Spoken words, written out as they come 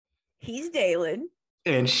He's Dalen.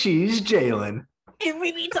 And she's Jalen. And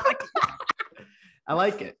we be talking. I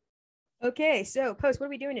like it. Okay, so Post, what are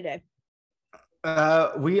we doing today?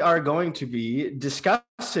 We are going to be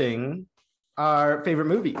discussing our favorite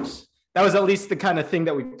movies. That was at least the kind of thing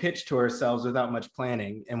that we pitched to ourselves without much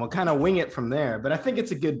planning, and we'll kind of wing it from there. But I think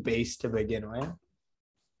it's a good base to begin with.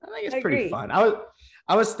 I think it's pretty fun.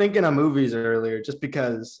 I was thinking of movies earlier just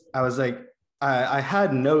because I was like, I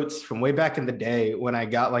had notes from way back in the day when I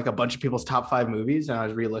got like a bunch of people's top 5 movies and I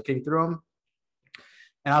was re-looking through them.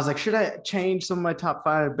 And I was like, should I change some of my top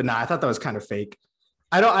 5? But nah, I thought that was kind of fake.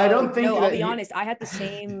 I don't think. No, I'll be honest. I had the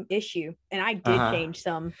same issue, and I did change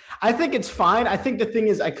some. I think it's fine. I think the thing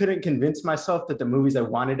is, I couldn't convince myself that the movies I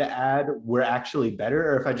wanted to add were actually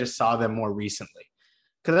better, or if I just saw them more recently,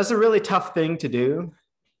 because that's a really tough thing to do.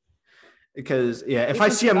 Because if I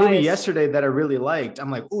see a movie yesterday that I really liked, I'm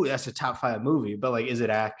like, ooh, that's a top 5 movie. But like, is it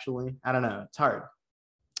actually? I don't know. It's hard.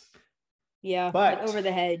 Yeah, but like Over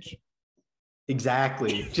the Hedge.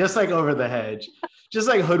 Exactly, just like Over the Hedge. Just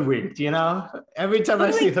like Hoodwinked, you know? Every time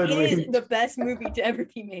I see Hoodwinked. It is the best movie to ever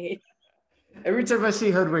be made. Every time I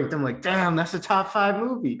see Hoodwinked, I'm like, damn, that's a top 5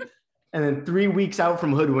 movie. And then 3 weeks out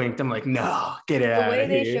from Hoodwinked, I'm like, no, get it out of here.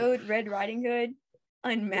 The way they showed Red Riding Hood,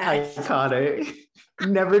 unmatched. Iconic.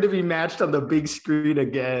 Never to be matched on the big screen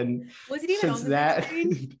again. Was it even on the big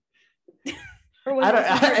screen?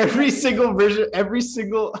 Every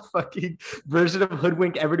single fucking version of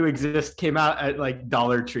Hoodwink ever to exist came out at like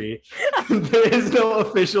Dollar Tree. There is no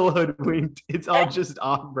official Hoodwinked. It's all just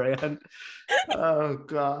off brand. Oh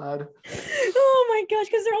God. Oh my gosh,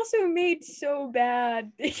 because they're also made so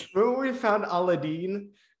bad. Remember when we found Aladdin?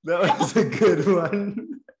 That was a good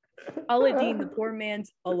one. Aladdin, the poor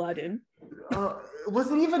man's Aladdin.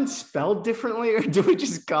 Was it even spelled differently, or did we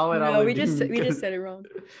just call it Aladdin? No, we just said it wrong.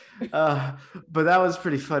 But that was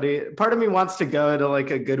pretty funny. Part of me wants to go to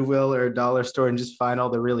like a Goodwill or a dollar store and just find all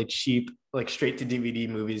the really cheap, like straight to DVD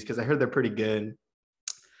movies, because I heard they're pretty good.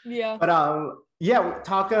 Yeah. But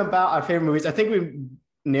talking about our favorite movies, I think we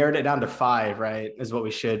narrowed it down to 5, right? Is what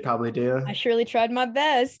we should probably do. I surely tried my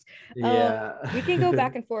best. Yeah. We can go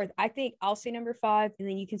back and forth. I think I'll say number 5, and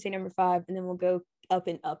then you can say number 5, and then we'll go up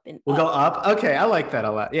and up and we'll go up. Okay, I like that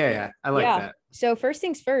a lot. Yeah, I like that. So first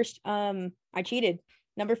things first, I cheated.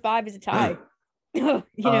 Number 5 is a tie. Oh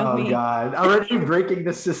God, already breaking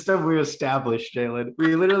the system we established, Jalen.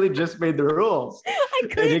 We literally just made the rules. I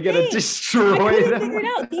couldn't. And you're gonna destroy them. Figure it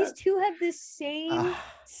out. These two have the same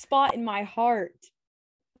spot in my heart.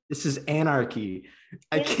 This is anarchy.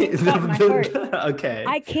 I can't. Okay.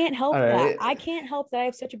 I can't help that. I can't help that I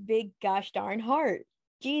have such a big gosh darn heart.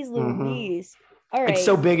 Jeez Louise. All right. It's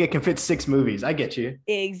so big it can fit 6 movies. I get you.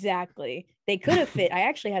 Exactly. They could have fit. I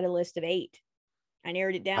actually had a list of 8. I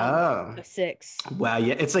narrowed it down to 6. Wow.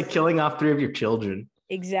 Yeah. It's like killing off 3 of your children.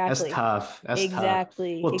 Exactly. That's tough. That's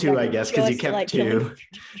exactly. Tough. Well, 2, I guess, because you kept like 2.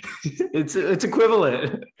 It's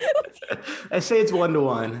equivalent. I say it's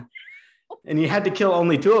 1-to-1. And you had to kill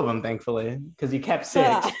only 2 of them, thankfully, because you kept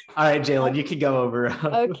 6. All right, Jalen, you can go over.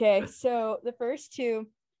 Okay. So the first 2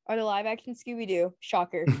 are the live action Scooby-Doo,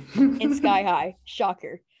 shocker, and Sky High,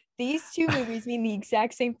 shocker. These 2 movies mean the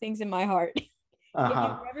exact same things in my heart. If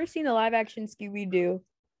you've ever seen the live action Scooby-Doo,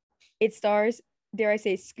 it stars, dare I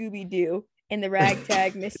say, Scooby-Doo and the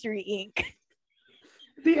Ragtag Mystery Inc.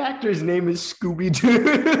 The actor's name is Scooby-Doo.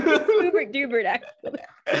 Scoobert Doobert, actually.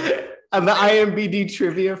 On the IMDb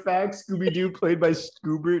trivia fact, Scooby-Doo played by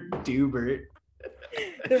Scoobert Doobert.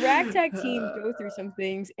 The Ragtag team go through some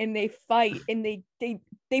things and they fight and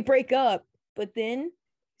they break up, but then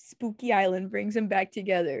Spooky Island brings them back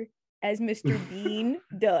together, as Mr. Bean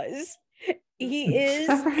does. He is.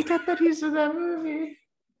 I forgot that he's in that movie.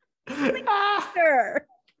 Sure.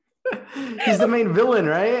 He's the main villain,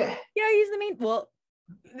 right? Yeah, he's the main. Well,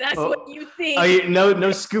 that's what you think. No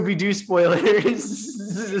Scooby-Doo spoilers.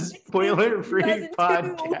 This is a spoiler-free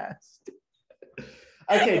podcast.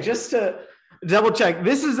 Okay, just to double check,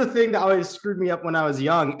 this is the thing that always screwed me up when I was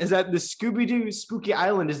young, is that the Scooby-Doo Spooky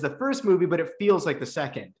Island is the first movie, but it feels like the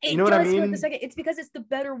second. You know what I mean? Feel like the second. It's because it's the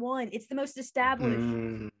better one. It's the most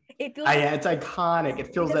established. It feels it's iconic.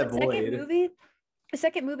 It fills that void. The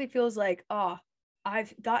second movie feels like,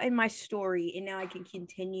 I've gotten my story and now I can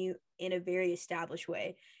continue in a very established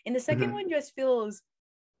way. And the second one just feels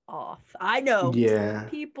off. I know some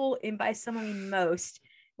people, and by some I mean most,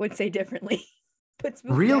 would say differently.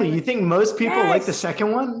 Really? You think most people like the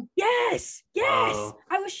second one? Yes. Oh.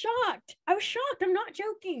 I was shocked. I'm not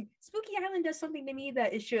joking. Spooky Island does something to me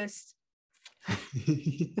that is just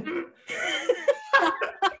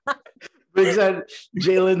brings out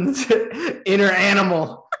Jalen's inner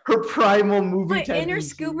animal. her primal movie My inner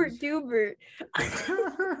tendencies. Scoobert Doobert.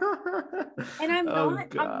 And I'm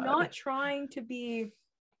not trying to be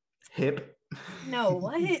hip. No,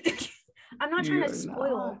 what? I'm not trying to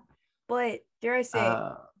spoil, but dare I say,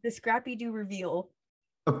 the Scrappy Doo reveal.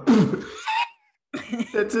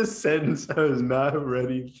 That's a sentence I was not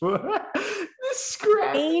ready for. The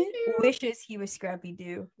Scrappy Bane Doo wishes he was Scrappy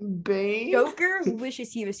Doo. Bane? Joker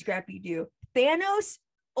wishes he was Scrappy Doo. Thanos,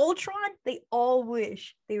 Ultron, they all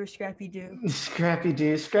wish they were Scrappy Doo. Scrappy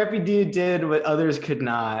Doo did what others could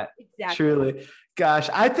not. Exactly. Truly. Gosh,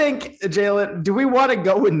 I think, Jalen, do we want to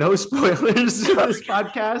go with no spoilers in this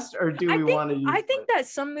podcast, or do we want to use I think that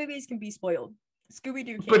some movies can be spoiled.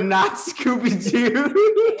 Scooby-Doo can. But not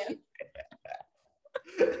Scooby-Doo.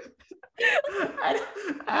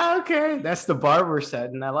 Okay, that's the bar we're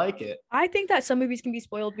setting. I like it. I think that some movies can be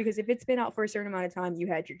spoiled because if it's been out for a certain amount of time, you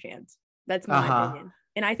had your chance. That's my opinion.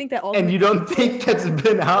 And I think that all you don't think that's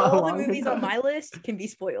been out all the movies on my list can be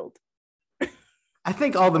spoiled. I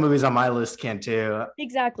think all the movies on my list can too.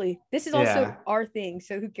 Exactly. This is also our thing,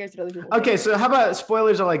 so who cares what other people think? So how about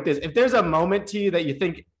spoilers are like this? If there's a moment to you that you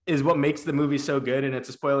think is what makes the movie so good and it's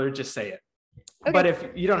a spoiler, just say it. Okay. But if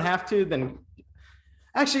you don't have to, then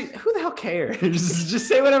actually, who the hell cares? Just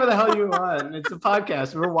say whatever the hell you want. It's a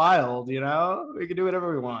podcast. We're wild, you know? We can do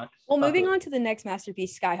whatever we want. Well, moving on to the next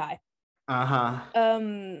masterpiece, Sky High.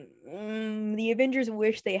 The Avengers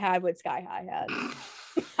wish they had what Sky High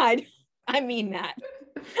had. I mean that.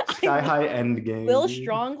 Sky High Endgame. Will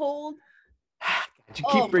Stronghold. You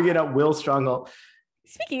keep bringing up Will Stronghold.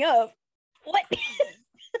 Speaking of, what?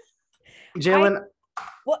 Jalen,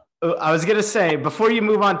 what? I was gonna say before you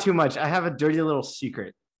move on too much, I have a dirty little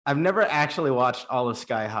secret. I've never actually watched all of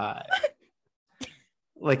Sky High.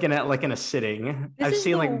 like in a sitting. I've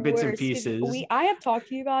seen like bits and pieces. I have talked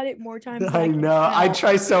to you about it more times. I know. I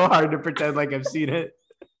try so hard to pretend like I've seen it.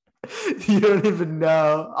 You don't even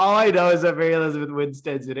know. All I know is that Mary Elizabeth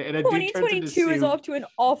Winstead's in it. And 2022 is off to an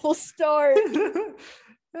awful start.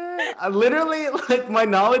 I literally, like, my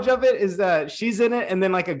knowledge of it is that she's in it, and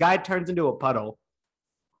then like a guy turns into a puddle,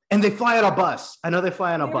 and they fly on a bus. I know they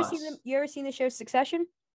fly on a bus. You ever seen the show Succession?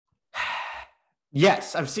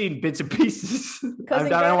 Yes, I've seen bits and pieces. I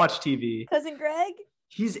don't watch TV. Cousin Greg?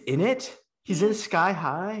 He's in it? He's in Sky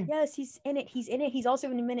High? Yes, he's in it. He's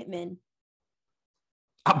also in Minutemen.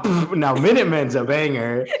 Now Minutemen's a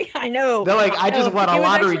banger. I know. They're like, I just want a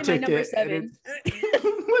lottery ticket. Was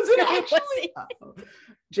it actually?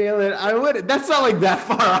 Jalen, that's not like that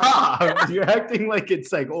far off. You're acting like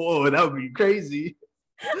it's like, oh, that would be crazy.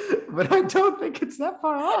 But I don't think it's that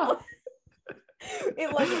far off.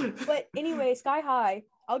 It wasn't. But anyway, Sky High,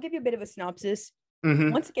 I'll give you a bit of a synopsis.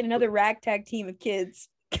 Once again, another ragtag team of kids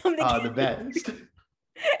come together. Oh, the best.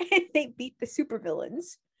 And they beat the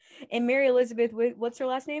supervillains. And Mary Elizabeth, what's her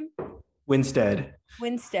last name? Winstead.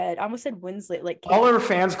 I almost said Winslet. Like all her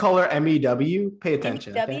fans call her MEW. Pay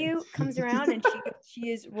attention. MEW comes around and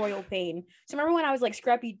she is Royal Pain. So remember when I was like,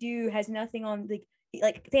 Scrappy Doo has nothing on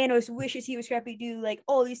like Thanos wishes he was Scrappy Doo, like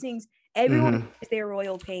all these things. Everyone is their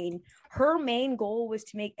Royal Pain. Her main goal was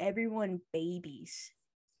to make everyone babies.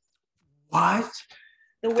 What?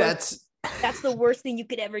 That's the worst thing you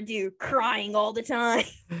could ever do. Crying all the time.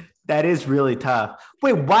 That is really tough.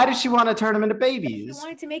 Wait, why did she want to turn them into babies? She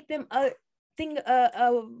wanted to make them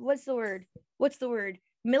what's the word?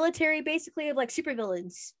 Military, basically, of like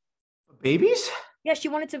supervillains. Babies? Yeah, she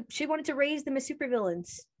wanted to raise them as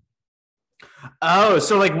supervillains. Oh,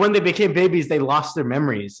 so like when they became babies, they lost their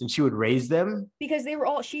memories and she would raise them? Because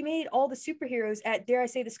she made all the superheroes at, dare I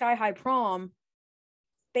say, the Sky High prom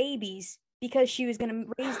babies. Because she was going to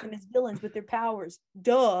raise them as villains with their powers.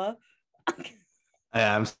 Duh.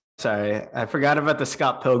 I'm sorry. I forgot about the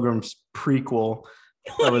Scott Pilgrim's prequel.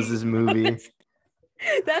 That was his movie.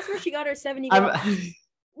 That's where she got her 70.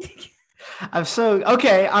 I'm so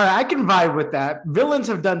okay. All right, I can vibe with that. Villains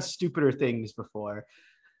have done stupider things before.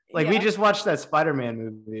 Like we just watched that Spider-Man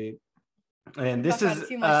movie. And this is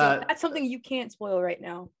that's something you can't spoil right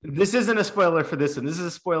now. This isn't a spoiler for this one. This is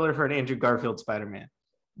a spoiler for an Andrew Garfield Spider-Man.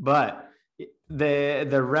 But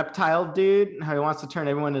the reptile dude, how he wants to turn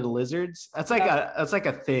everyone into lizards, that's like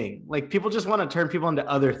a thing. Like people just want to turn people into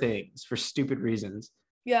other things for stupid reasons.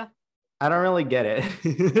 Yeah. I don't really get it.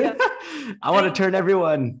 Yeah. I want to turn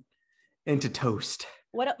everyone into toast.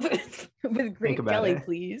 What up with grape jelly,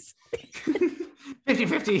 please?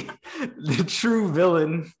 50-50. The true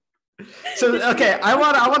villain. So okay, I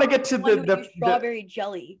want to get to the strawberry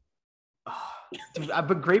jelly.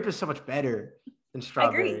 But grape is so much better than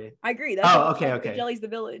strawberry. I agree. That's okay. Jelly's the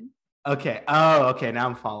villain. Okay. Oh, okay. Now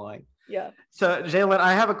I'm following. Yeah. So, Jalen,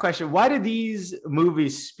 I have a question. Why do these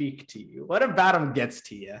movies speak to you? What about them gets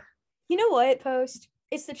to you? You know what, Post?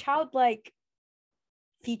 It's the childlike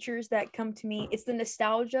features that come to me. It's the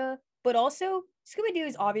nostalgia, but also Scooby-Doo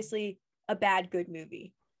is obviously a bad, good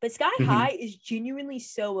movie. But Sky High is genuinely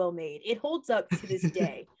so well made. It holds up to this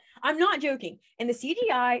day. I'm not joking. And the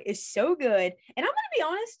CGI is so good. And I'm going to be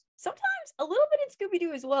honest, sometimes a little bit in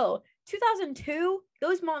Scooby-Doo as well. 2002,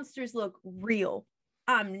 those monsters look real.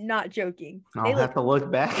 I'm not joking. I'll have to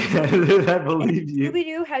look back. I believe you.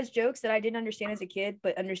 Scooby-Doo has jokes that I didn't understand as a kid,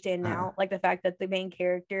 but understand now. Like the fact that the main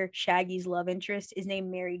character, Shaggy's love interest, is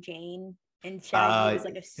named Mary Jane, and Shaggy is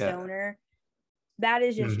like a stoner. That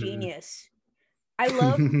is just genius. I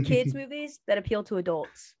love kids' movies that appeal to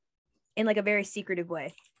adults in like a very secretive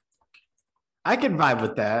way. I can vibe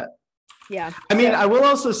with that. Yeah. I mean, I will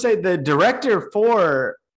also say the director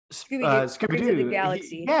for Scooby-Doo the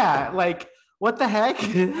Galaxy. Like, what the heck?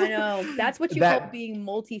 I know. That's what you call being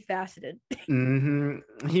multifaceted.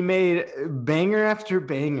 He made banger after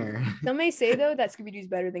banger. Some may say, though, that Scooby-Doo's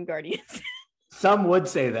better than Guardians. Some would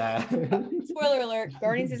say that. Spoiler alert,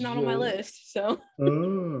 Guardians is not on my list, so.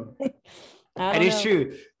 It is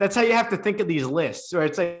true. That's how you have to think of these lists, where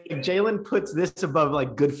it's like Jalen puts this above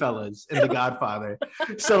like Goodfellas and The Godfather.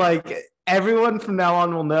 So like everyone from now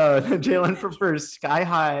on will know that Jalen prefers Sky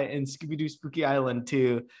High and Scooby-Doo Spooky Island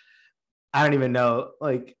to, I don't even know,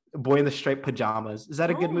 like Boy in the Striped Pajamas. Is that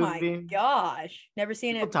a good movie? Oh my gosh, never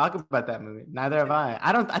seen People it. talk about that movie. Neither have I.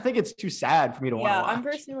 I think it's too sad for me to want to watch.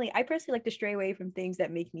 I personally like to stray away from things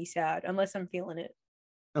that make me sad unless I'm feeling it.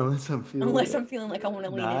 Unless I'm feeling like I want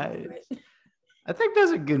to lean into it. I think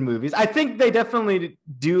those are good movies. I think they definitely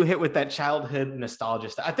do hit with that childhood nostalgia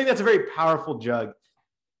stuff. I think that's a very powerful drug,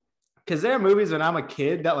 because there are movies when I'm a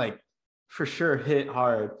kid that like for sure hit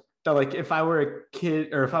hard. That like if I were a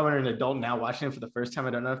kid or if I were an adult now watching it for the first time, I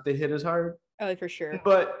don't know if they hit as hard. Oh, for sure.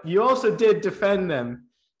 But you also did defend them,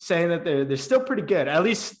 saying that they're still pretty good. At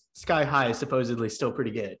least Sky High is supposedly still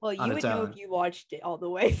pretty good. Well, you would know if you watched it all the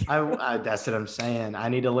way through. That's what I'm saying. I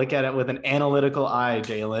need to look at it with an analytical eye,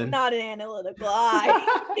 Jalen. Not an analytical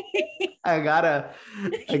eye. I gotta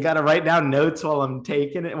write down notes while I'm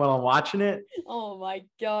watching it. Oh my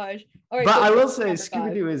gosh. All right, but I will say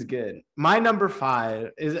Scooby-Doo is good. My number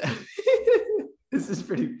 5 is this is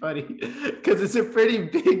pretty funny because it's a pretty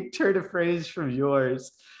big turn of phrase from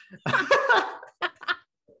yours.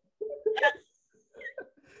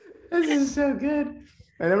 This is so good.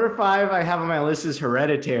 My number 5 I have on my list is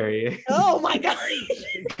Hereditary. Oh my gosh.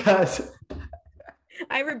 Because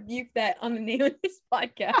I rebuke that on the name of this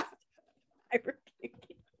podcast. I rebuke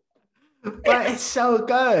it. But it's so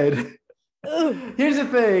good. Here's the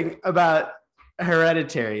thing about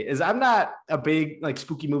Hereditary is I'm not a big like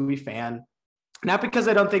spooky movie fan. Not because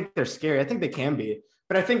I don't think they're scary. I think they can be.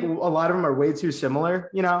 But I think a lot of them are way too similar,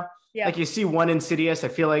 you know? Yeah. Like you see one Insidious, I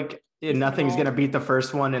feel like nothing's going to beat the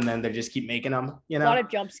first one, and then they just keep making them, you know? A lot of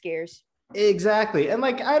jump scares. Exactly. And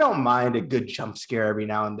like, I don't mind a good jump scare every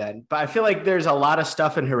now and then, but I feel like there's a lot of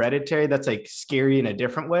stuff in Hereditary that's like scary in a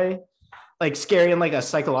different way. Like scary in like a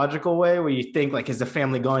psychological way where you think like, is the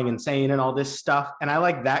family going insane and all this stuff? And I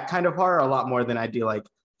like that kind of horror a lot more than I do like,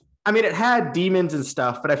 I mean, it had demons and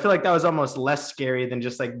stuff, but I feel like that was almost less scary than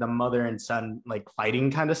just like the mother and son like fighting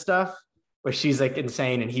kind of stuff where she's like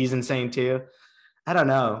insane and he's insane too. I don't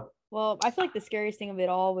know. Well, I feel like the scariest thing of it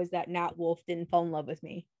all was that Nat Wolff didn't fall in love with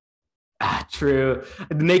me. True.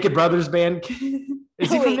 The Naked Brothers Band.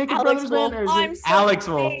 Is he from Naked Brothers Band? Or is it Alex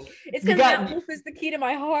Wolff? It's because Nat Wolff is the key to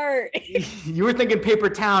my heart. You were thinking Paper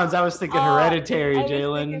Towns. I was thinking Hereditary, Jalen.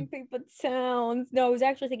 I was thinking Paper Towns. No, I was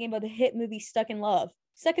actually thinking about the hit movie Stuck in Love.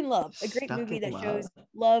 Stuck in Love, a great movie that shows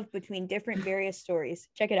love between different various stories.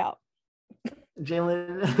 Check it out.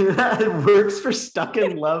 Jalen, that works for Stuck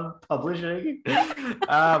in Love Publishing.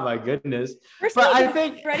 Oh my goodness! First but I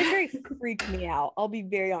think Hereditary freaked me out. I'll be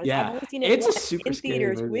very honest. Yeah, I've only seen it in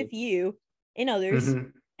theaters with you and others,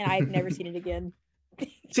 and I've never seen it again.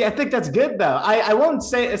 See, I think that's good though. I won't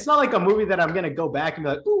say it's not like a movie that I'm gonna go back and be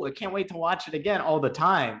like, "Ooh, I can't wait to watch it again" all the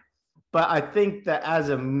time. But I think that as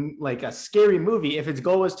a scary movie, if its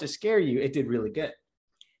goal was to scare you, it did really good.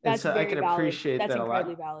 That's and so I can appreciate that a lot. That's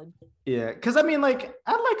incredibly valid. Yeah, because I mean, like,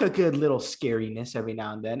 I like a good little scariness every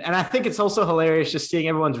now and then. And I think it's also hilarious just seeing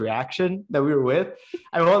everyone's reaction that we were with.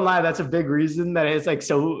 I won't lie, that's a big reason that it's like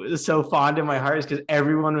so fond in my heart is because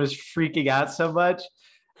everyone was freaking out so much.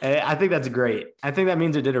 And I think that's great. I think that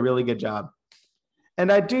means it did a really good job.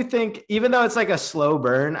 And I do think, even though it's like a slow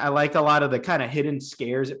burn, I like a lot of the kind of hidden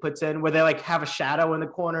scares it puts in where they like have a shadow in the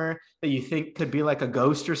corner that you think could be like a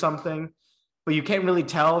ghost or something. But you can't really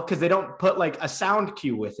tell because they don't put like a sound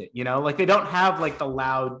cue with it, you know, like they don't have like the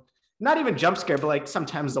loud not even jump scare, but like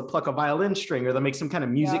sometimes they'll pluck a violin string or they'll make some kind of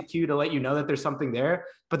music cue to let you know that there's something there,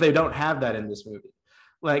 but they don't have that in this movie.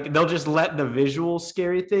 Like they'll just let the visual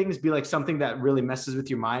scary things be like something that really messes with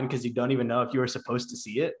your mind because you don't even know if you were supposed to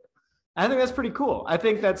see it. I think that's pretty cool. I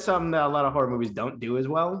think that's something that a lot of horror movies don't do as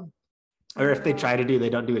well, or if they try to do, they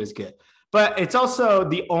don't do it as good. But it's also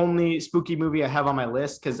the only spooky movie I have on my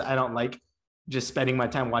list because I don't like just spending my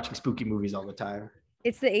time watching spooky movies all the time.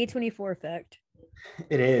 It's the A24 effect.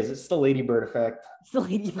 It is. It's the Ladybird effect. It's the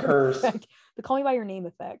Ladybird effect. The Call Me by Your Name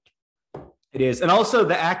effect. It is. And also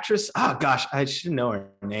the actress. Oh gosh, I should know her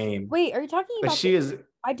name. Wait, are you talking about? But she is.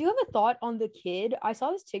 I do have a thought on the kid. I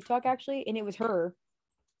saw this TikTok actually, and it was her.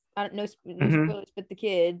 I don't know, spoilers, but the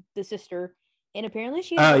kid, the sister, and apparently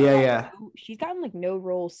she. She's gotten like no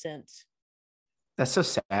roles since. That's so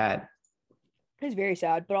sad. It's very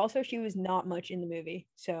sad, but also she was not much in the movie,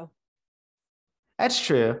 so. That's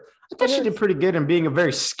true. I thought she did pretty good in being a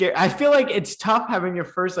very scary. I feel like it's tough having your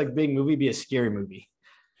first like big movie be a scary movie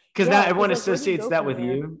because now everyone associates that with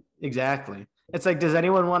you. Exactly. It's like, does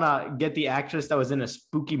anyone want to get the actress that was in a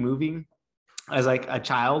spooky movie as like a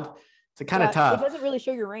child? It's kind of tough. It doesn't really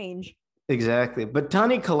show your range. Exactly. But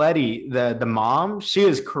Toni Collette, the mom, she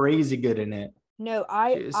is crazy good in it. No,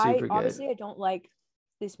 I obviously I don't like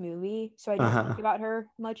this movie, so I don't think about her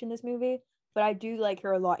much in this movie. But I do like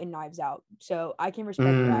her a lot in Knives Out, so I can respect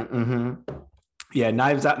that. Yeah,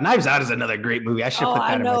 Knives Out. Knives Out is another great movie. I should put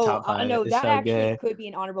that in my top 5. I know that actually could be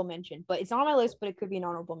an honorable mention, but it's not on my list. But it could be an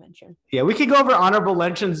honorable mention. Yeah, we could go over honorable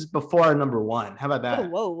mentions before our number 1. How about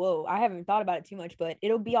that? Whoa! I haven't thought about it too much, but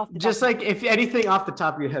it'll be off the just like if anything off the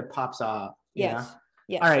top of your head pops off. Yes.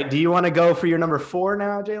 All right. Do you want to go for your number 4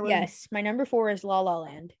 now, Jalen? Yes, my number 4 is La La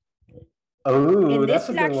Land. Oh, and this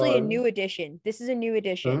is actually a new addition. This is a new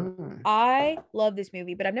addition. I love this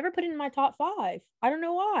movie, but I've never put it in my top 5. I don't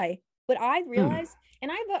know why, but I realized, and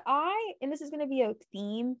this is going to be a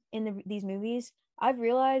theme in these movies. I've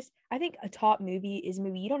realized I think a top movie is a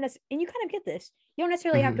movie you don't necessarily, and you kind of get this. You don't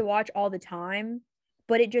necessarily have to watch all the time,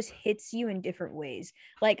 but it just hits you in different ways.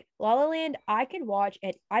 Like La La Land, I can watch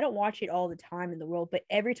it. I don't watch it all the time in the world, but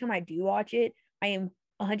every time I do watch it, I am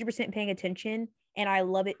 100% paying attention. And I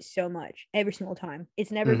love it so much every single time.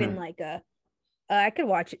 It's never been like I could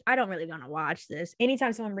watch it. I don't really want to watch this.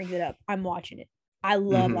 Anytime someone brings it up, I'm watching it. I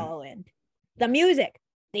love La La Land. The music,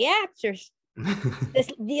 the actors, the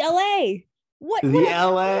LA.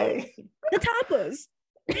 LA. The tapas.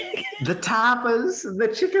 The tapas, the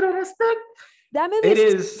chicken on a stick. That movie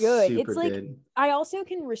is good. It's like good. I also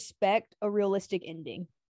can respect a realistic ending.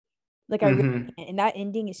 Like I really can, and that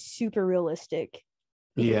ending is super realistic.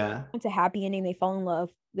 Yeah, it's a happy ending. They fall in love.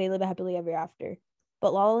 They live happily ever after.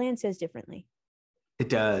 But La La Land says differently. It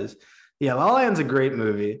does. Yeah, La La Land's a great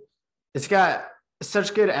movie. It's got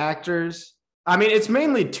such good actors. I mean, it's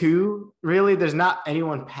mainly 2, really. There's not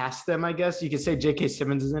anyone past them, I guess. You could say J.K.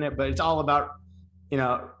 Simmons is in it, but it's all about,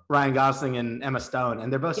 Ryan Gosling and Emma Stone,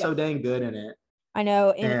 and they're both so dang good in it. I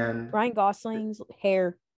know. And Ryan Gosling's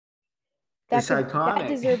hair. That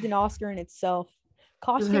deserved an Oscar in itself.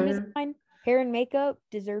 Costume design. Hair and makeup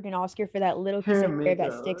deserved an Oscar for that little piece of hair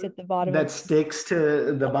that sticks at the bottom. That sticks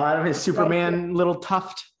to the bottom. His Superman little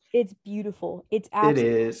tuft. It's beautiful. It's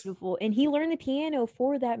absolutely beautiful. And he learned the piano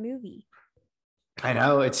for that movie. I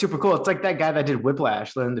know. It's super cool. It's like that guy that did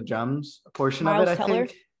Whiplash, learned the drums, a portion of it, I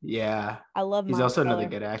think. Yeah. I love Miles He's also Teller. another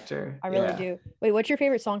good actor. I really do. Wait, what's your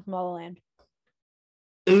favorite song from La La Land?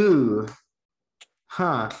 Ooh.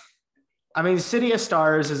 Huh. I mean, City of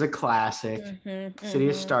Stars is a classic. City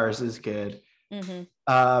of Stars is good.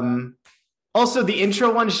 Also, the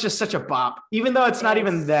intro one is just such a bop. Even though it's not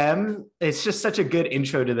even them, it's just such a good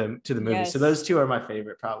intro to the movie. Yes. So those 2 are my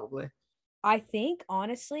favorite, probably. I think,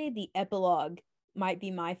 honestly, the epilogue might be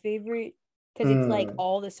my favorite because it's like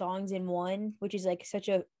all the songs in one, which is like such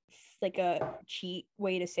a cheat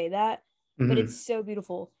way to say that. But it's so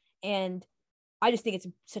beautiful. And I just think it's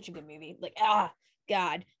such a good movie. Like,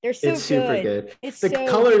 God, they're so good. It's super good. The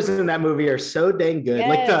colors in that movie are so dang good.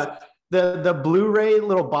 Yes. Like the Blu-ray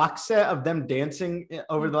little box set of them dancing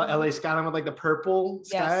over the LA skyline with like the purple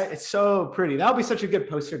sky. It's so pretty. That would be such a good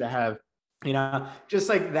poster to have. Just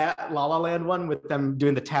like that La La Land one with them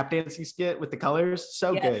doing the tap dancing skit with the colors.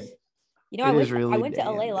 So good. I went to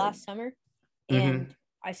LA last summer and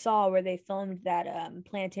I saw where they filmed that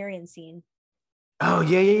planetarium scene. Oh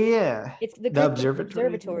yeah. It's the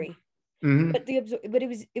observatory. But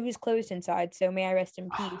it was closed inside, so may I rest in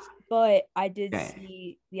peace. But I did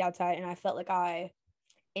see the outside, and I felt like I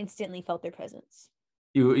instantly felt their presence.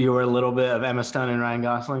 You were a little bit of Emma Stone and Ryan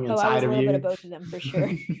Gosling inside of you. A little bit of both of them for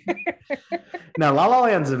sure. No, La La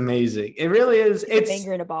Land's amazing. It really is. It's a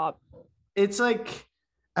banger and a bop. It's like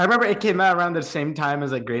I remember it came out around the same time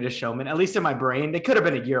as like Greatest Showman, at least in my brain. They could have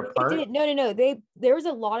been a year apart. It did. No. There was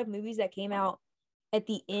a lot of movies that came out at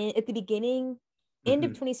the beginning, end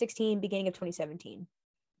of 2016, beginning of 2017.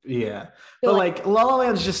 Yeah. So, but like La La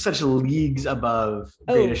Land's just such leagues above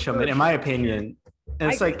Greatest Showman, in my opinion.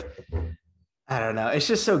 And it's like, I don't know. It's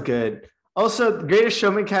just so good. Also, Greatest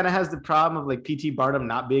Showman kind of has the problem of like P.T. Barnum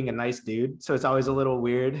not being a nice dude. So it's always a little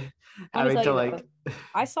weird having to like.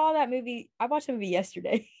 I saw that movie. I watched the movie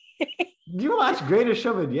yesterday. You watched Greatest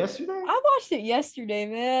Showman yesterday? I watched it yesterday,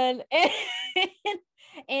 man.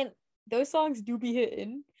 And those songs do be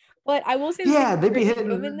hitting. But I will say, they be hitting.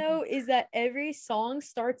 Showman, though, is that every song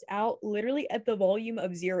starts out literally at the volume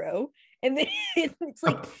of 0, and then it's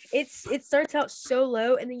like it starts out so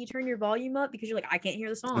low, and then you turn your volume up because you're like, I can't hear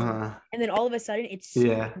the song, and then all of a sudden it's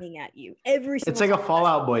screaming at you. It's like a Fall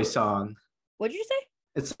Out Boy song. What did you say?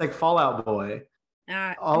 It's like Fall Out Boy.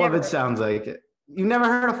 All of it sounds like it. You never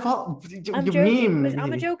heard of Fall? I'm joking.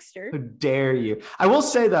 I'm a jokester. How dare you? I will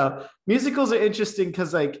say though, musicals are interesting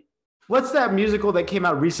because like. What's that musical that came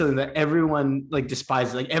out recently that everyone like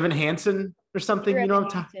despises, like Evan Hansen or something? You know what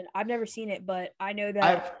I'm talking? I've never seen it, but I know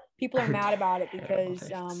that people are mad about it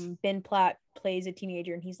because Ben Platt plays a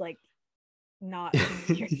teenager and he's like not.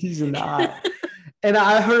 He's not. And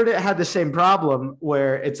I heard it had the same problem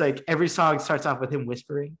where it's like every song starts off with him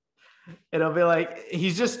whispering. It'll be like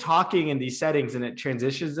he's just talking in these settings and it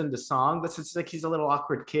transitions into song, but it's like he's a little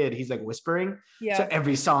awkward kid. He's like whispering. Yeah. So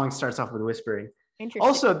every song starts off with whispering.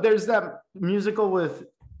 Also, there's that musical with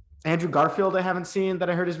Andrew Garfield I haven't seen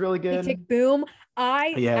that I heard is really good. Tick, tick, boom.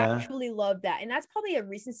 I actually love that. And that's probably a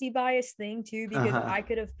recency bias thing too, because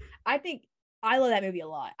I think I love that movie a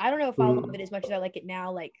lot. I don't know if I love it as much as I like it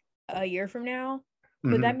now, like a year from now,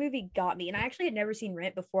 but that movie got me. And I actually had never seen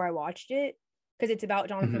Rent before I watched it because it's about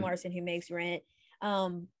Jonathan Larson who makes Rent.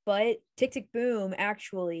 But Tick, Tick, Boom,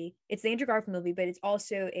 actually, it's the Andrew Garfield movie, but it's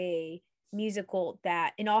also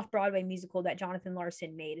an off-Broadway musical that Jonathan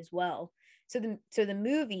Larson made as well. So the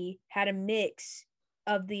movie had a mix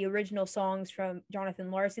of the original songs from Jonathan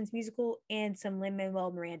Larson's musical and some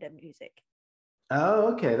Lin-Manuel Miranda music.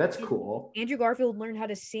 Oh, okay, that's cool. Andrew Garfield learned how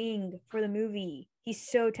to sing for the movie. He's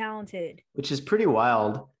so talented. Which is pretty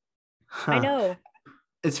wild. I know.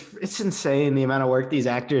 It's insane the amount of work these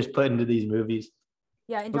actors put into these movies.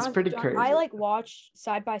 Yeah, and pretty crazy. I like watched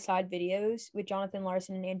side-by-side videos with Jonathan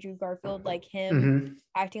Larson and Andrew Garfield, like him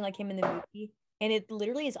acting like him in the movie, and it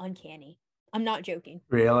literally is uncanny. I'm not joking.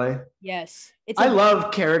 Really? Yes. I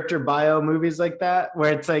love character bio movies like that,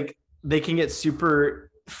 where it's like they can get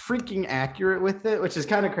super freaking accurate with it, which is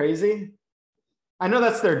kind of crazy. I know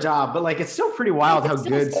that's their job, but like it's still pretty wild how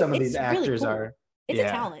good some of these actors are. It's a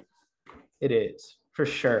talent. It is, for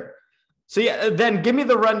sure. So yeah, then give me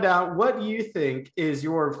the rundown. What do you think is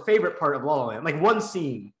your favorite part of La La Land? Like one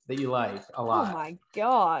scene that you like a lot. Oh my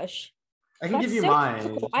gosh. I can give you mine.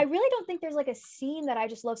 Cool. I really don't think there's like a scene that I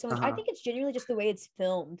just love so much. I think it's genuinely just the way it's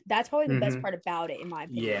filmed. That's probably the best part about it, in my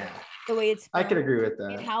opinion. Yeah. The way it's filmed. I could agree with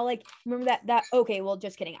that. And how remember that okay, well,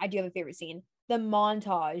 just kidding. I do have a favorite scene. The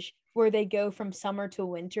montage where they go from summer to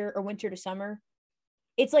winter or winter to summer.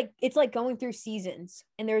 It's like going through seasons,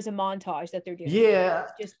 and there's a montage that they're doing. Yeah,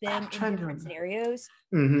 it's just them in different scenarios.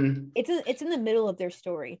 Mm-hmm. It's in the middle of their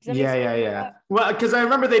story. Yeah. Well, because I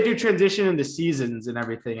remember they do transition into seasons and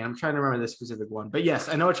everything. And I'm trying to remember this specific one, but yes,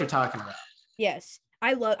 I know what you're talking about. Yes,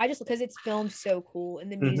 I just because it's filmed so cool,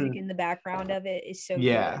 and the music in the background of it is so good.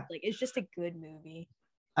 Like it's just a good movie.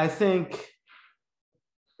 I think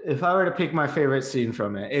if I were to pick my favorite scene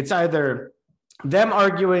from it, it's either them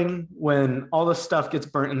arguing when all the stuff gets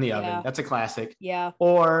burnt in the oven. That's a classic. Yeah.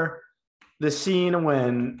 Or the scene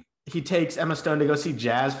when he takes Emma Stone to go see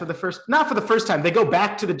jazz not for the first time. They go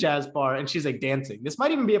back to the jazz bar and she's like dancing. This might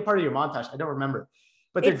even be a part of your montage. I don't remember,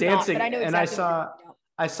 but they're dancing. But I know exactly and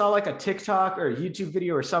I saw like a TikTok or a YouTube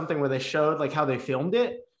video or something where they showed like how they filmed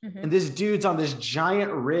it. And this dude's on this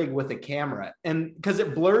giant rig with a camera, and because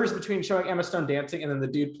it blurs between showing Emma Stone dancing and then the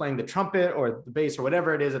dude playing the trumpet or the bass or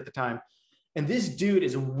whatever it is at the time. And this dude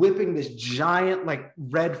is whipping this giant, like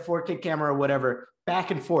red 4K camera or whatever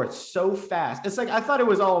back and forth so fast. It's like, I thought it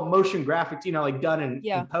was all motion graphics, like done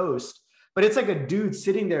in post, but it's like a dude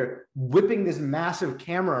sitting there whipping this massive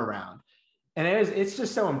camera around. And it's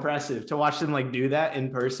just so impressive to watch them like do that in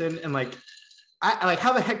person. And like,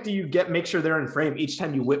 how the heck do you make sure they're in frame each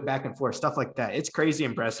time you whip back and forth, stuff like that. It's crazy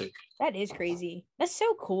impressive. That is crazy. That's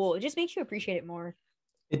so cool. It just makes you appreciate it more.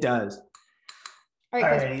 It does. All right,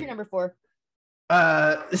 Chris, what's your number 4?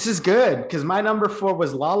 This is good because my number 4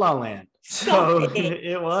 was La La Land. So Stop it.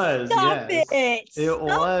 it was, Stop yes. it. It Stop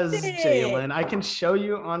was it. Jalen. I can show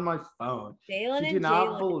you on my phone. Jalen If you do and not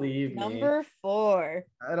Jalen. believe me, Number 4.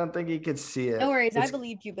 I don't think you could see it. No worries, I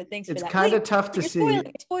believed you, but thanks for It's that. kind of tough to You're see. spoiling.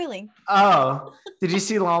 You're spoiling. Oh, did you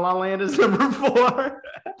see La La Land as number 4?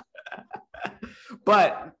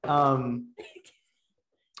 But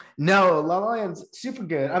no, La La Land's super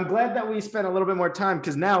good. I'm glad that we spent a little bit more time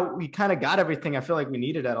because now we kind of got everything I feel like we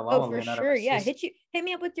needed at a La La For Land. sure. Yeah, hit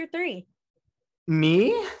me up with your 3. Me?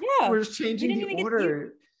 Yeah. We're just changing the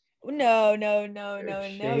order. No.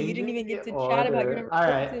 You didn't even get to chat about your number 4.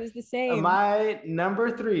 Right. It was the same. My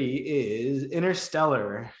number 3 is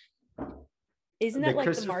Interstellar. Isn't that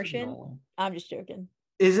like The Martian? Nolan. I'm just joking.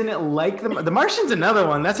 Isn't it like the Martian's another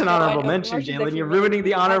one? That's an honorable mention, Jalen. You're ruining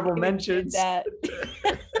the honorable mentions.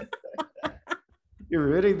 You're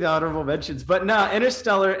ruining the honorable mentions. But no,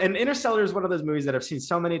 Interstellar is one of those movies that I've seen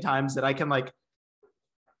so many times that I can like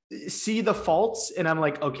see the faults and I'm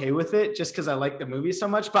like okay with it just because I like the movie so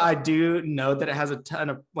much. But I do know that it has a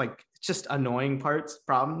ton of like just annoying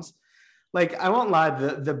problems. Like I won't lie,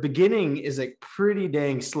 the beginning is like pretty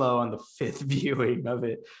dang slow on the 5th viewing of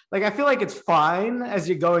it. Like I feel like it's fine as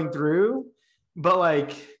you're going through, but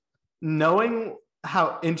like knowing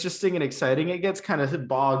how interesting and exciting it gets kind of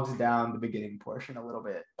bogs down the beginning portion a little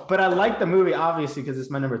bit. But I like the movie obviously because it's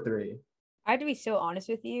my number 3. I have to be so honest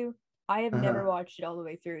with you. I have never watched it all the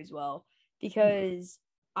way through as well because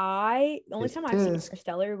the only time I've seen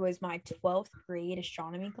Interstellar was my 12th grade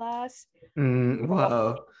astronomy class.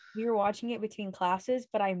 Wow. We were watching it between classes,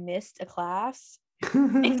 but I missed a class.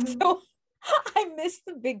 And so I missed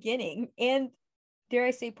the beginning and dare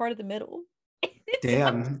I say part of the middle.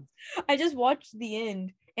 Damn. I just watched the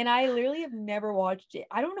end and I literally have never watched it.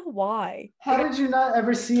 I don't know why. How did you not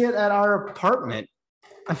ever see it at our apartment?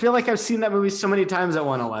 I feel like I've seen that movie so many times at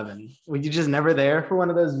 111. Were you just never there for one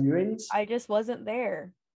of those viewings? I just wasn't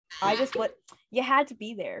there. You had to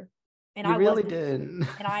be there. And you really did. And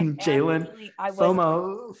I Jalen,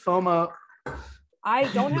 FOMO. I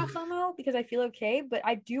don't have FOMO because I feel okay, but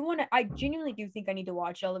I genuinely do think I need to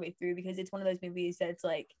watch it all the way through because it's one of those movies that's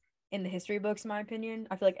like in the history books, in my opinion.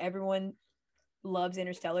 I feel like everyone loves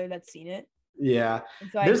Interstellar that's seen it. Yeah.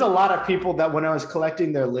 So there's a lot of people that when I was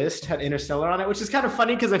collecting their list had Interstellar on it, which is kind of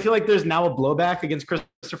funny because I feel like there's now a blowback against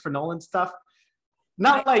Christopher Nolan stuff.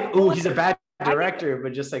 Not like, oh, he's a bad director,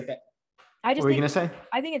 but just like that. What were you going to say?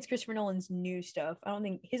 I think it's Christopher Nolan's new stuff. I don't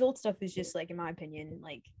think his old stuff is just like, in my opinion,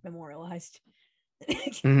 like memorialized.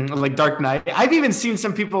 Like Dark Knight. I've even seen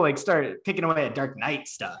some people like start picking away at Dark Knight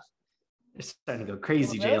stuff. They're starting to go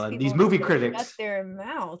crazy, Jalen. These movie critics. Shut their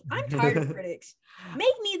mouth. I'm tired of critics.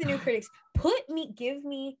 Make me the new critics. Give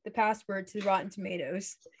me the password to Rotten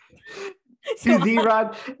Tomatoes.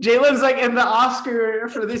 Jalen's like, and the Oscar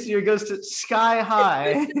for this year goes to Sky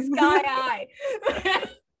High. Sky High.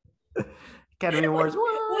 Academy Awards.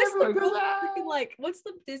 What's the girl what's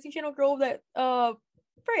the Disney Channel girl that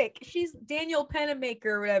she's Daniel Penamaker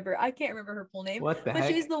or whatever. I can't remember her full name. What the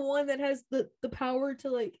heck? She's the one that has the power to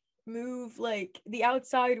like move like the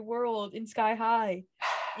outside world in Sky High.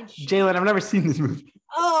 Jalen, I've never seen this movie.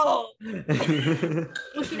 Oh.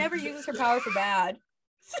 Well, she never uses her power for bad.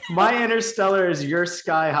 My Interstellar is your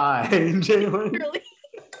Sky High, Jalen.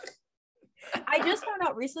 I just found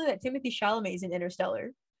out recently that Timothy Chalamet is in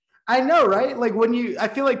Interstellar. I know, right? Like I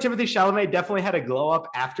feel like Timothy Chalamet definitely had a glow up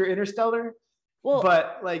after Interstellar. Well,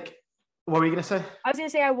 but like, what were you gonna say? I was gonna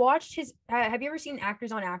say I watched his. Have you ever seen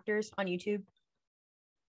Actors on Actors on YouTube?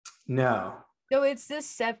 No. So it's this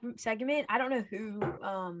segment. I don't know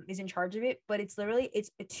who is in charge of it, but it's literally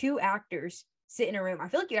 2 actors sit in a room. I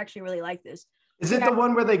feel like you'd actually really like this. Is it the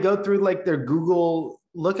one where they go through like their Google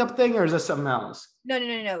lookup thing, or is this something else?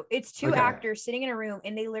 No. It's 2 actors sitting in a room,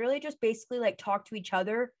 and they literally just basically like talk to each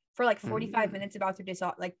other for like 45 minutes about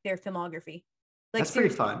their filmography. Like, that's pretty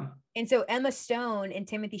fun. And so Emma Stone and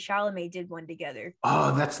Timothy Chalamet did one together.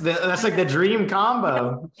 Oh, that's like the dream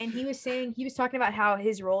combo. Yeah. And he was talking about how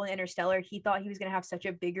his role in Interstellar, he thought he was gonna have such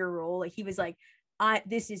a bigger role. Like he was like,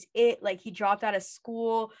 this is it. Like he dropped out of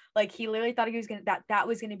school. Like he literally thought he was gonna that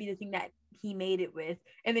was gonna be the thing that he made it with.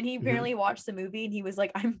 And then he apparently watched the movie and he was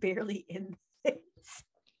like, I'm barely in this.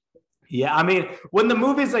 Yeah, I mean, when the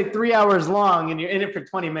movie's like 3 hours long and you're in it for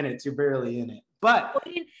 20 minutes, you're barely in it. But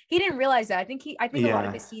he didn't realize that. I think a lot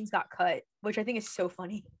of his scenes got cut, which I think is so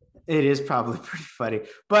funny. It is probably pretty funny.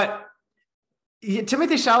 But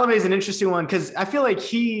Timothy Chalamet is an interesting one because I feel like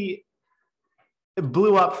he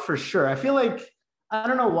blew up for sure. I feel like, I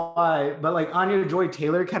don't know why, but like Anya Joy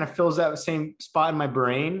Taylor kind of fills that same spot in my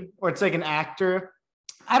brain where it's like an actor.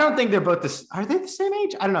 I don't think they're both this. Are they the same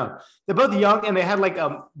age? I don't know. They're both young and they had like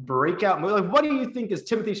a breakout movie. Like, what do you think is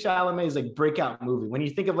Timothée Chalamet's like breakout movie when you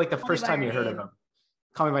think of like the first time you heard of him?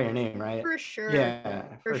 Call Me by Your Name, right? For sure. Yeah,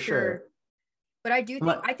 for sure. But I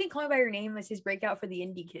think Call Me by Your Name was his breakout for the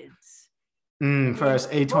indie kids. For us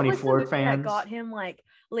A24 fans. That got him like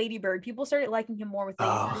Lady Bird. People started liking him more with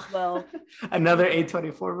Lady Bird as well. Another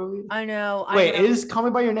A24 movie? I know. Wait, is Call Me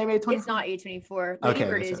by Your Name A24? It's not A24. Lady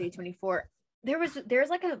Bird is A24. There's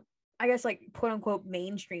like a, I guess, like quote unquote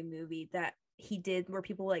mainstream movie that he did where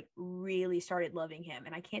people like really started loving him,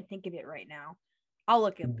 and I can't think of it right now. I'll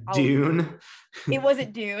look him. Dune. It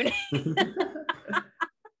wasn't Dune.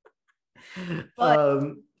 But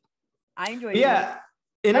I enjoyed it. Yeah.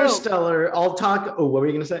 Interstellar. I'll talk. Oh, what were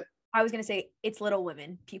you gonna say? I was gonna say it's Little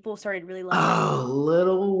Women. People started really loving it.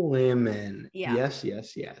 Little Women. Yeah.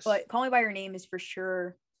 Yes. But Call Me by Your Name is for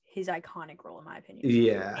sure his iconic role, in my opinion.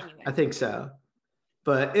 Yeah, anyway. I think so.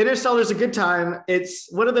 But Interstellar is a good time.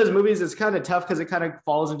 It's one of those movies that's kind of tough because it kind of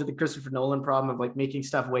falls into the Christopher Nolan problem of like making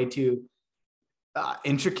stuff way too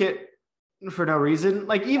intricate for no reason.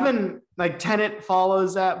 Like even like Tenet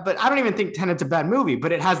follows that, but I don't even think Tenet's a bad movie,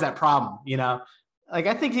 but it has that problem, you know? Like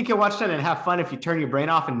I think you can watch Tenet and have fun if you turn your brain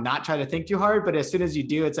off and not try to think too hard. But as soon as you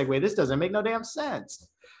do, it's like, wait, this doesn't make no damn sense.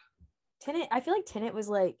 Tenet, I feel like Tenet was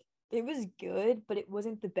like, it was good, but it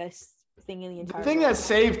wasn't the best thing in the entire. The thing that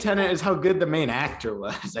saved Tenet is how good the main actor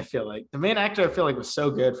was. I feel like the main actor, was so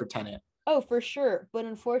good for Tenet. Oh, for sure. But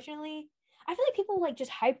unfortunately, I feel like people like just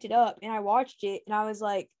hyped it up, and I watched it, and I was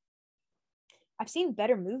like, I've seen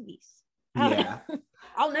better movies. Yeah.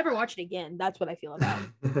 I'll never watch it again. That's what I feel about.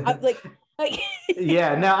 Like.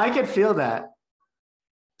 Yeah, no, I could feel that.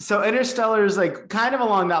 So Interstellar is like kind of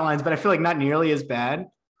along that lines, but I feel like not nearly as bad.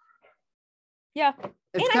 Yeah.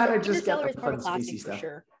 It's kind of just got the fun spacey stuff.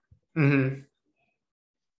 Sure. Mm-hmm.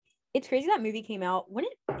 It's crazy that movie came out. Did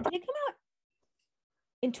it come out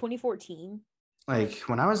in 2014? Like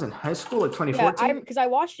when I was in high school, at 2014. Yeah, because I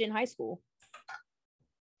watched it in high school.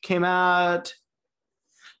 Came out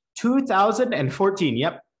 2014.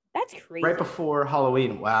 Yep. That's crazy. Right before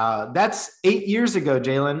Halloween. Wow, that's 8 years ago,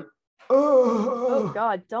 Jalen. Oh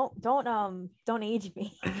God! Don't age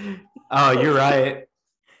me. Oh, you're right.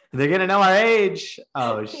 They're gonna know our age.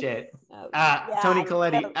 Oh shit. Tony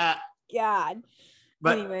Colletti. God.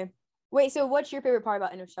 But anyway, wait. So, what's your favorite part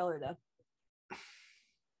about Interstellar,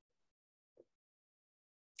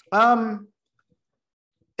 though?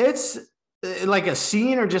 It's like a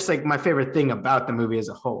scene, or just like my favorite thing about the movie as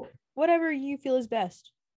a whole. Whatever you feel is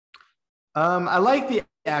best. I like the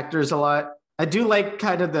actors a lot. I do like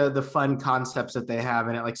kind of the fun concepts that they have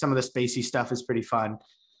in it. Like some of the spacey stuff is pretty fun.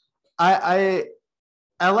 I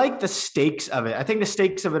like the stakes of it. I think the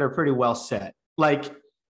stakes of it are pretty well set. Like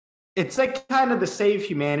it's like kind of the save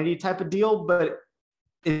humanity type of deal, but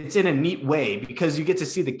it's in a neat way because you get to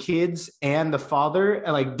see the kids and the father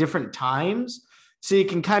at like different times. So you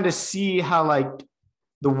can kind of see how like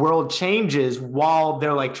the world changes while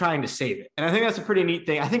they're like trying to save it. And I think that's a pretty neat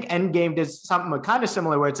thing. I think Endgame does something kind of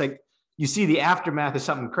similar where it's like you see the aftermath of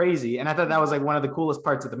something crazy. And I thought that was like one of the coolest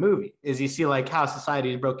parts of the movie is you see like how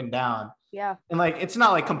society is broken down. Yeah. And like, it's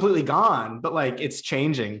not like completely gone, but like it's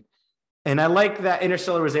changing. And I like that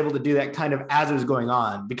Interstellar was able to do that kind of as it was going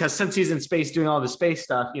on, because since he's in space doing all the space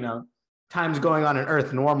stuff, you know, time's going on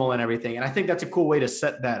Earth normal and everything. And I think that's a cool way to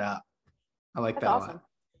set that up. I like that awesome. A lot.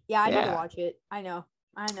 Yeah, I need to watch it. I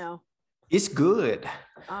know. It's good.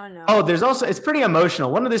 I know. Oh, there's also, it's pretty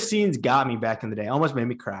emotional. One of the scenes got me back in the day. Almost made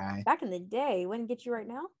me cry. Back in the day? Wouldn't get you right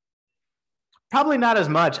now? Probably not as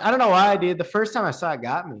much. I don't know why I did. The first time I saw it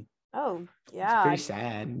got me. Oh, yeah. It's pretty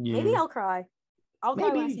sad. Yeah. Maybe I'll cry. I'll cry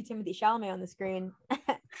when I see Timothée Chalamet on the screen.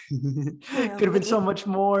 Could have been so much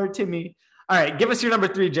more, Timmy. All right, give us your number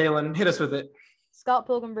 3, Jalen. Hit us with it. Scott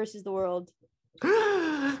Pilgrim versus the World.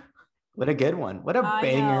 What a good one. What a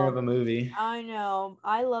banger of a movie. I know.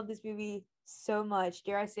 I love this movie so much.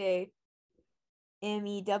 Dare I say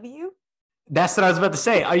MEW? That's what I was about to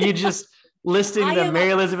say. Are you just listing the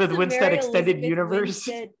Mary Elizabeth Winstead extended universe?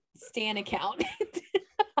 Stan account.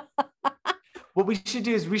 What we should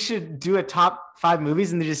do is we should do a top 5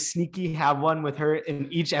 movies and then just sneaky have one with her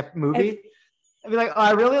in each movie. I'd be like, oh,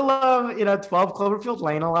 I really love, 12 Cloverfield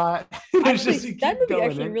Lane a lot. Actually, that movie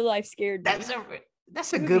actually in real life scared me.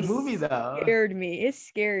 That's a good movie, though. It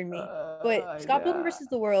scared me. But Scott Pilgrim versus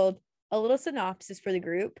the World, a little synopsis for the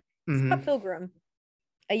group. Scott Pilgrim,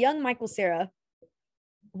 a young Michael Cera,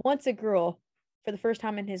 wants a girl for the first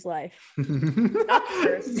time in his life. Not the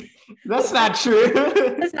first. That's not true.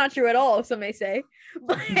 That's not true at all, some may say.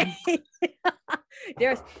 But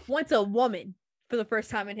wants a woman for the first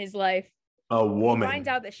time in his life. A woman. He finds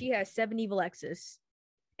out that she has 7 evil exes.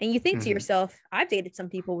 And you think to yourself, I've dated some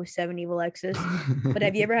people with 7 evil exes, but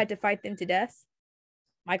have you ever had to fight them to death?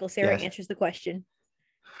 Michael Cera answers the question.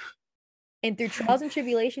 And through trials and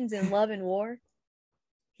tribulations in love and war,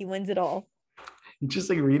 he wins it all. Just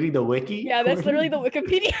like reading the wiki? Yeah, that's literally the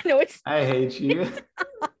Wikipedia. No, it's. I hate you.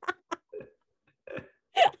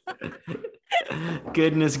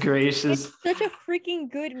 Goodness gracious. It's such a freaking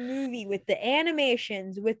good movie with the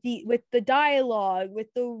animations, with the dialogue, with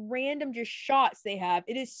the random just shots they have.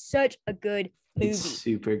 It is such a good movie. It's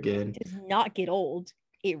super good. It does not get old.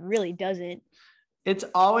 It really doesn't. It's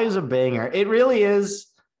always a banger. It really is.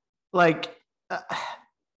 Like,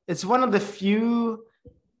 it's one of the few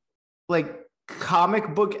like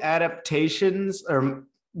comic book adaptations or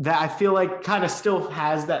that I feel like kind of still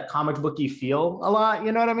has that comic booky feel a lot.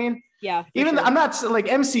 You know what I mean? Yeah. Even I'm not like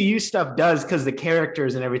MCU stuff does because the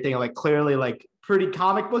characters and everything are like clearly like pretty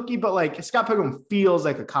comic booky, but like Scott Pilgrim feels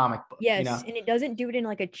like a comic book. Yes, you know? And it doesn't do it in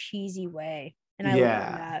like a cheesy way, and I love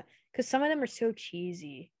that because some of them are so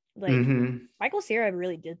cheesy. Like Michael Cera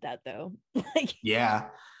really did that though. Like yeah,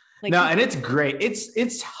 like, no, and it's great.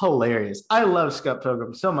 It's hilarious. I love Scott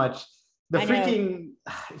Pilgrim so much. The freaking,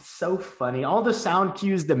 it's so funny. All the sound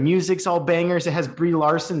cues, the music's all bangers. It has Brie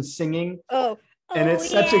Larson singing. And it's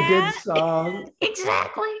such a good song.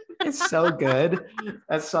 Exactly. It's so good.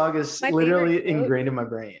 That song is literally ingrained in my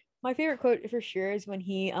brain. My favorite quote for sure is when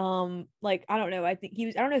he like I don't know, I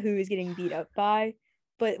don't know who he was getting beat up by,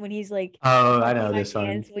 but when he's like, oh, I know this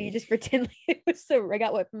song. Will you just pretend like it was I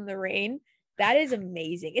got wet from the rain? That is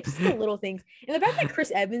amazing. It's just the little things. And the fact that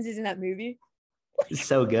Chris Evans is in that movie.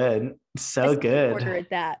 So good. So good. Skateboarder at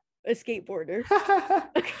that. A skateboarder.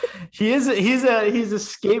 He's a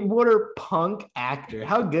skateboarder punk actor.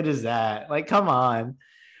 How good is that? Like, come on.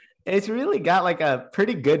 It's really got like a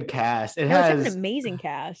pretty good cast. It has an amazing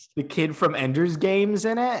cast. The kid from Ender's Games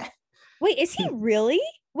in it. Wait, is he really?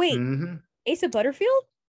 Wait, Asa Butterfield?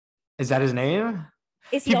 Is that his name?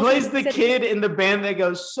 He plays the kid in the band that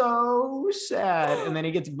goes so sad, and then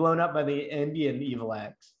he gets blown up by the Indian evil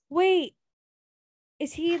ex. Wait,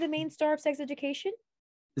 is he the main star of Sex Education?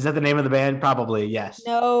 Is that the name of the band? Probably, yes.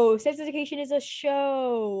 No, Sex Education is a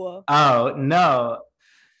show. Oh, no.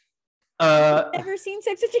 Never seen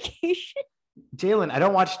Sex Education? Jalen, I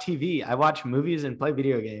don't watch TV. I watch movies and play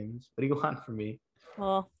video games. What do you want from me?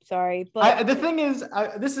 Well, sorry, but the thing is,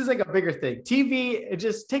 this is like a bigger thing. TV, it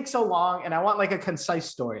just takes so long, and I want like a concise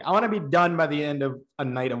story. I want to be done by the end of a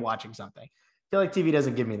night of watching something. I feel like TV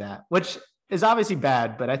doesn't give me that, which is obviously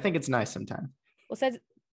bad, but I think it's nice sometimes. Well,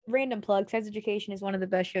 random plug, Sex Education is one of the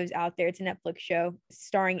best shows out there. It's a Netflix show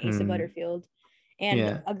starring Asa Butterfield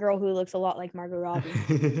and a girl who looks a lot like Margot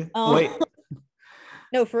Robbie. Wait.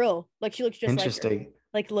 No, for real. Like she looks just interesting. Like her.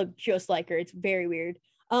 Like look just like her. It's very weird.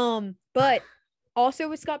 But also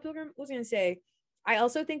with Scott Pilgrim, I was gonna say, I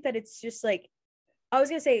also think that it's just like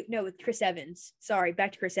with Chris Evans. Sorry,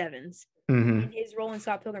 back to Chris Evans. And his role in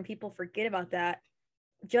Scott Pilgrim, people forget about that.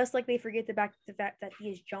 Just like they forget the fact that he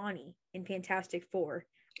is Johnny in Fantastic Four.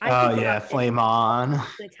 Flame on. All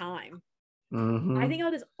the time. I think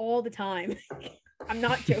about this all the time. I'm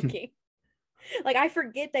not joking. Like I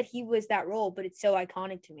forget that he was that role, but it's so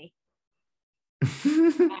iconic to me.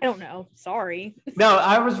 I don't know. Sorry. No,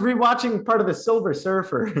 I was rewatching part of the Silver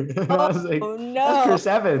Surfer. I was like, no, that's Chris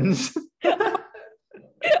Evans.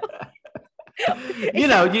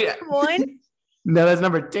 One. No, that's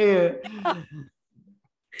number 2.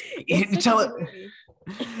 It's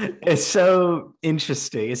so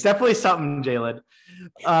interesting. It's definitely something, Jalen.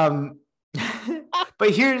 But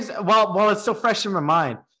here's while it's so fresh in my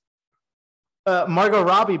mind, Margot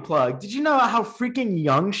Robbie plug. Did you know how freaking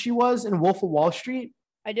young she was in Wolf of Wall Street?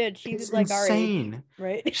 I did. She was like insane. Our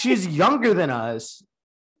age, right? She's younger than us.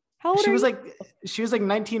 How old she was like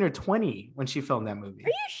 19 or 20 when she filmed that movie. Are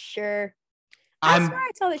you sure? I swear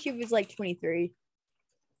I saw that she was like 23.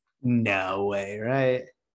 No way, right?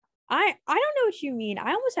 I don't know what you mean.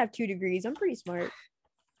 I almost have 2 degrees. I'm pretty smart.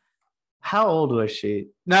 How old was she?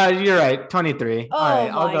 No, you're right. 23. Oh, all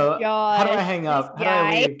right, I'll go. Gosh, how do I hang up? How do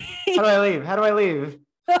I leave? How do I leave?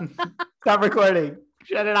 Stop recording.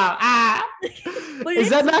 Shut it off. Is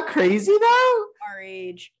that not crazy though? Our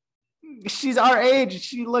age. She's our age.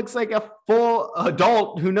 She looks like a full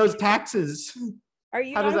adult who knows taxes. Are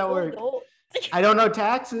you? How does that work? Adult? I don't know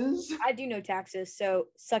taxes. I do know taxes, so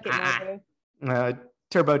suck it, Marco.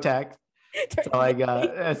 TurboTax. That's all I got.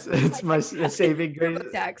 It's my saving grace.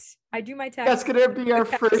 TurboTax. I do my tax. That's gonna be our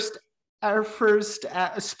first. Our first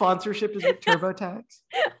sponsorship is with TurboTax.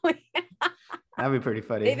 That'd be pretty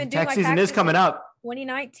funny. Tax season is coming up.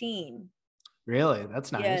 2019. Really?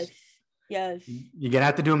 That's nice. Yes. You're gonna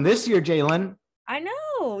have to do them this year, Jalen. I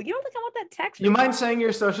know. You don't think I want that text? You mind saying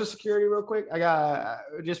your social security real quick? I got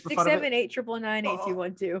just for fun of it.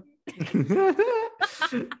 678-999-8212.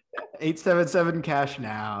 877 cash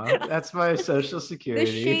now. That's my social security.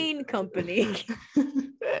 The Shane Company.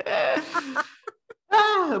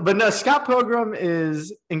 But no, Scott Pilgrim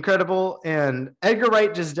is incredible, and Edgar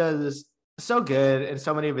Wright just does so good in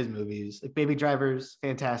so many of his movies. Like Baby Driver's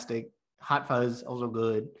fantastic, Hot Fuzz also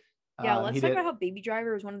good. Yeah, let's talk about how Baby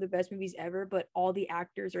Driver was one of the best movies ever, but all the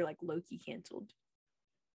actors are like low-key canceled.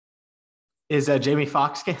 Is Jamie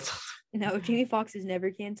Foxx canceled? No, Jamie Foxx is never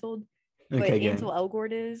canceled, but Okay, Ansel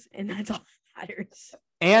Elgort is, and that's all that matters.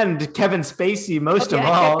 And Kevin Spacey, most of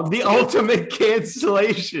all, the ultimate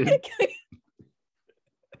cancellation.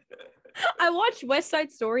 I watched West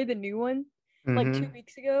Side Story, the new one, like 2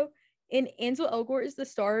 weeks ago, and Ansel Elgort is the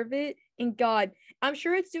star of it. And God, I'm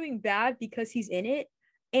sure it's doing bad because he's in it,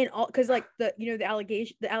 and all because like the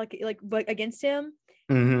allegation, like against him.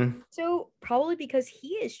 So probably because he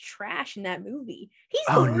is trash in that movie. He's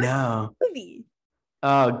the worst movie.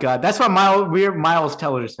 Oh God, that's why we're Miles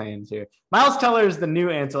Teller's fans here. Miles Teller is the new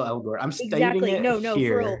Ansel Elgort. I'm stating it No,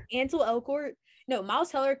 here. for real. Ansel Elgort. No, Miles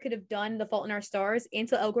Teller could have done The Fault in Our Stars.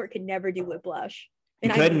 Ansel Elgort could never do Whiplash.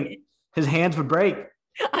 And he couldn't. His hands would break.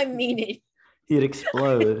 I mean it. He'd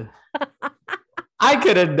explode. I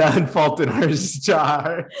could have done Fault in Our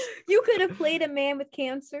Stars. You could have played a man with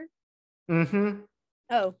cancer.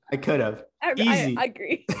 Oh. I could have. Easy. I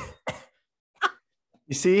agree.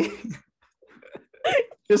 You see?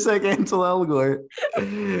 Just like Ansel Elgort.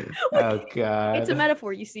 Oh God. It's a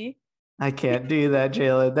metaphor, you see. I can't do that,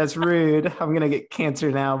 Jayla. That's rude. I'm gonna get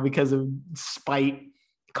cancer now because of spite.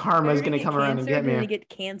 Karma's gonna come around and get me. You're gonna get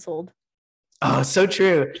canceled. Oh, so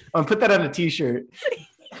true. I'm gonna put that on a t-shirt.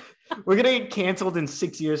 We're gonna get canceled in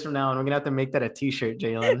 6 years from now, and we're gonna have to make that a t-shirt,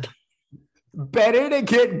 Jalen. Better to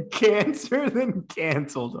get cancer than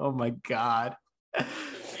canceled. Oh my God.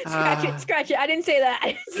 Scratch it. I didn't say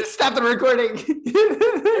that. Stop the recording.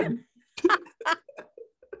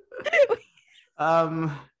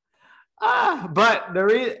 But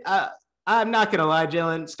I'm not gonna lie,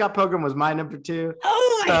 Jalen. Scott Pilgrim was my number 2.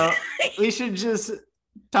 Oh my God. We should just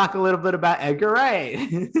talk a little bit about Edgar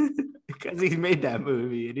Wright because he made that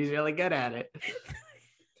movie and he's really good at it.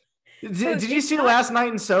 Did you see Last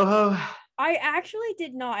Night in Soho? I actually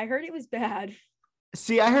did not. I heard it was bad.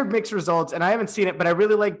 See, I heard mixed results and I haven't seen it, but I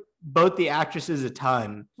really like both the actresses a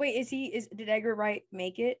ton. Wait, did Edgar Wright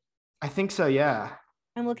make it? I think so, yeah.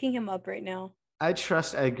 I'm looking him up right now. I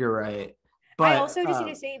trust Edgar Wright. But I also just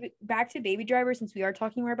need to say back to Baby Driver, since we are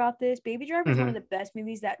talking more about this. Baby Driver is one of the best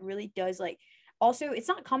movies that really does like. Also, it's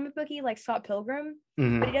not comic booky like Scott Pilgrim,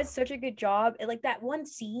 but he does such a good job. And like that one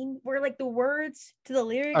scene where like the words to the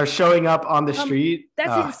lyrics are showing up on the street.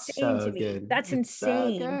 That's insane so to me. Good. That's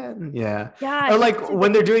insane. So yeah. Yeah. Or like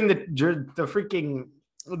when they're doing the freaking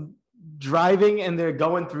driving and they're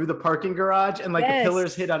going through the parking garage and like the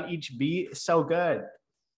pillars hit on each beat. So good.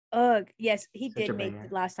 Yes, he did make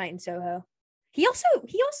Last Night in Soho. He also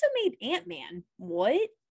made Ant-Man. What?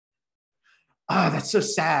 Oh, that's so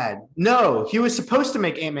sad. No, he was supposed to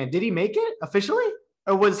make Ant-Man. Did he make it officially?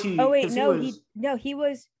 Or was he? Oh wait,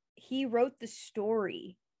 he wrote the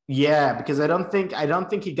story. Yeah, because I don't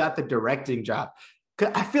think he got the directing job.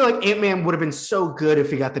 I feel like Ant-Man would have been so good if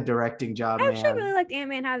he got the directing job. I actually really liked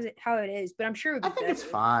Ant-Man how it is, but I'm sure I think it's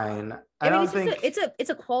fine. It's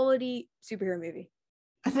a quality superhero movie.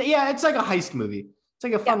 It's like a heist movie. It's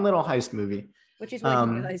like a fun little heist movie. Which is what I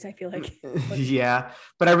realize, I feel like. Yeah,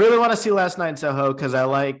 but I really want to see Last Night in Soho because I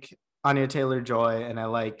like Anya Taylor-Joy and I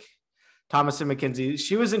like Thomasin McKenzie.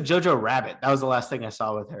 She was in Jojo Rabbit. That was the last thing I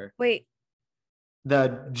saw with her. Wait.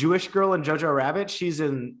 The Jewish girl in Jojo Rabbit, she's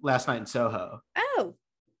in Last Night in Soho. Oh.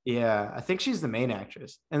 Yeah, I think she's the main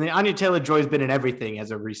actress. And then Anya Taylor-Joy's been in everything as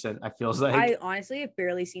of recent, I feel like. I honestly have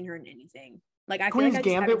barely seen her in anything. Like I Queen's feel like I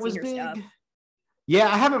Gambit was big. Stuff. Yeah,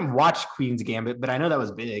 I haven't watched Queen's Gambit, but I know that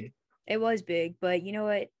was big. It was big, but you know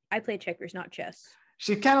what? I play checkers, not chess.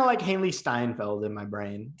 She's kind of like Haley Steinfeld in my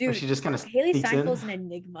brain. Dude, she just kind of Haley Steinfeld's an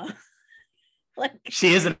enigma.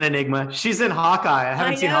 She is an enigma. She's in Hawkeye. I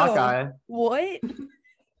haven't seen Hawkeye. What?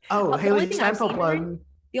 Oh, Haley Steinfeld plug.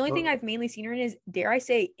 The only thing I've mainly seen her in is, dare I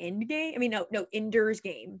say, Endgame? I mean, no, Ender's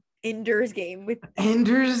Game. Ender's Game with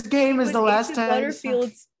Ender's Game is the last time.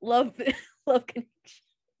 Butterfield's love connection.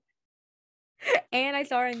 And I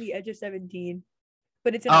saw her in The Edge of 17.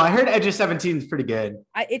 But it's I heard Edge of 17 is pretty good.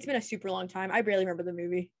 It's been a super long time. I barely remember the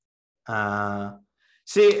movie.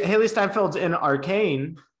 See, Haley Steinfeld's in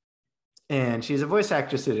Arcane, and she's a voice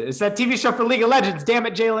actress in it. It's that TV show for League of Legends. Damn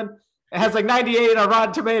it, Jalen. It has like 98 on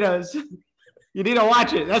Rotten Tomatoes. You need to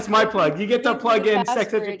watch it. That's my plug. You get to plug in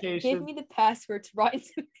Sex Give Education. me the password to Rotten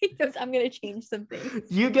Tomatoes. I'm gonna change something.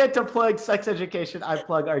 You get to plug Sex Education. I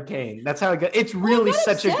plug Arcane. That's how it goes. It's really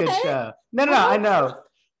such a good show. No, I know.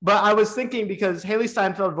 But I was thinking because Haley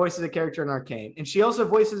Steinfeld voices a character in Arcane, and she also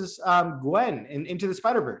voices Gwen in Into the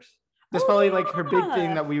Spider-Verse. That's probably like her big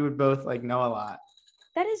thing that we would both like know a lot.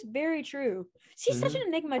 That is very true. She's such an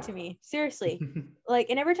enigma to me. Seriously. Like,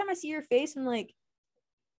 and every time I see her face, I'm like,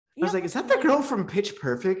 I was like, is that the girl from Pitch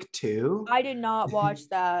Perfect 2? I did not watch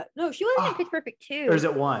that. No, she wasn't in Pitch Perfect 2. Or is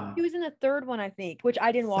it 1? She was in the third one, I think, which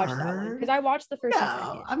I didn't watch that one because I watched the first and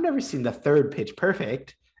second. I've never seen the third Pitch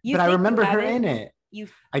Perfect, but I remember her in it.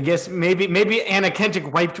 I guess maybe Anna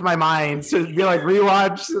Kendrick wiped my mind to be like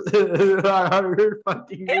rewatch her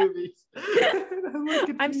fucking movies.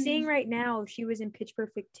 I'm seeing right now she was in Pitch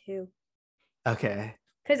Perfect 2. Okay.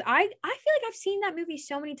 Because I feel like I've seen that movie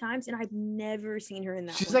so many times and I've never seen her in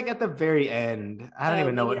that. She's like at the very end. I don't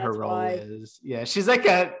even know what her role is. Yeah, she's like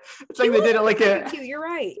it's like they did it like a. You're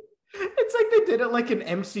right. It's like they did it like an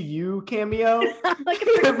MCU cameo,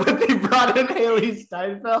 but they brought in Haley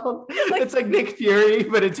Steinfeld. It's like Nick Fury,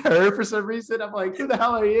 but it's her for some reason. I'm like, who the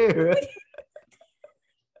hell are you?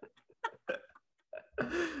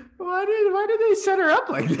 Why did they set her up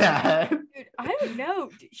like that? Dude, I don't know.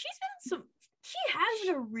 She has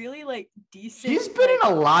a really like decent. She's been in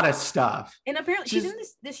a lot of stuff, and apparently she's in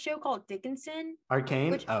this show called Dickinson.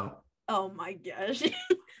 Arcane. Oh my gosh.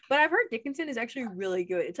 But I've heard Dickinson is actually really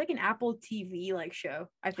good. It's like an Apple TV like show,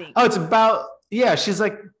 I think. Oh, it's about she's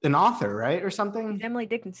like an author, right? Or something. Emily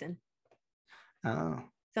Dickinson. Oh.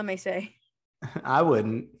 Some may say. I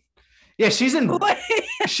wouldn't. Yeah, she's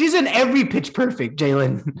in every Pitch Perfect,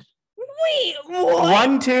 Jalen. Wait, what?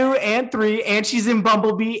 1, 2, and 3, and she's in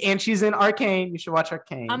Bumblebee, and she's in Arcane. You should watch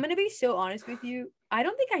Arcane. I'm gonna be so honest with you. I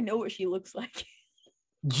don't think I know what she looks like.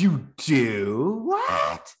 You do?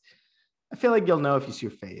 What? I feel like you'll know if you see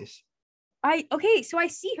her face. So I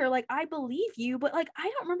see her, like, I believe you, but like I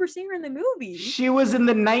don't remember seeing her in the movie. She was in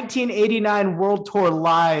the 1989 World Tour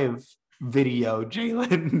Live video,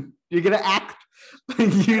 Jalen. You're gonna act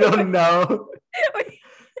like you don't know.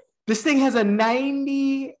 This thing has a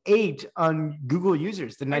 98 on Google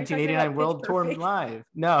users. The 1989 World Tour Live.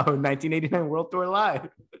 No, 1989 World Tour Live.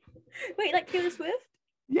 Wait, like Taylor Swift?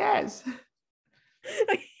 Yes.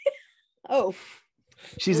 Oh.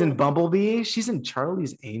 She's in Bumblebee. She's in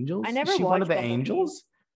Charlie's Angels. I never watched one of the Bumblebee. Angels.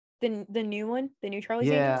 The new one, the new Charlie's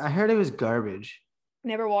Angels. Yeah, I heard it was garbage.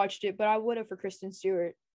 Never watched it, but I would have for Kristen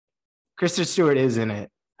Stewart. Kristen Stewart is in it.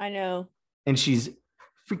 I know. And she's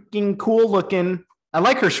freaking cool looking. I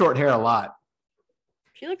like her short hair a lot.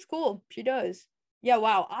 She looks cool. She does. Yeah,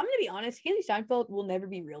 wow. I'm gonna be honest. Haley Steinfeld will never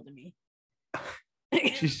be real to me.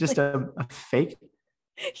 She's just a fake.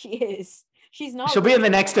 She is. She's not. She'll be in the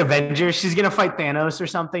next Avengers. She's gonna fight Thanos or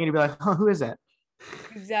something, and you'll be like, "Oh, who is that?"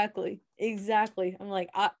 Exactly. I'm like,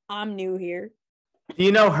 I'm new here. Do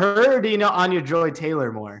you know her, or do you know Anya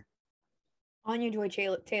Joy-Taylor more? Anya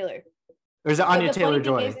Joy-Taylor. Or is it Anya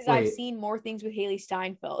Taylor-Joy? Is I've seen more things with Haley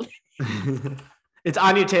Steinfeld. It's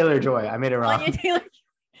Anya Taylor-Joy. I made it wrong. Anya Taylor.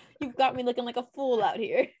 You've got me looking like a fool out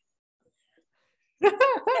here. All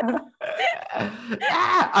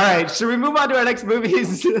right, should we move on to our next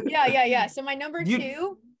movies? Yeah. So my number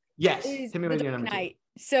 2 yes is hit me with your number Knight.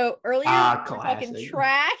 So earlier we were talking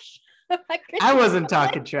trash. I wasn't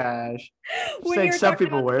talking trash. Saying some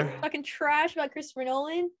people were talking trash about Christopher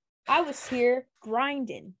Nolan. I was here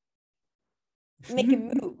grinding,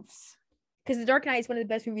 making moves. Because The Dark Knight is one of the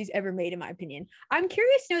best movies ever made, in my opinion. I'm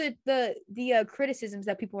curious to know the criticisms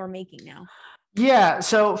that people are making now. Yeah,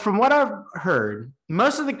 so from what I've heard,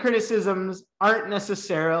 most of the criticisms aren't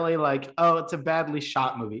necessarily like, oh, it's a badly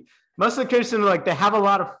shot movie. Most of the criticisms are like they have a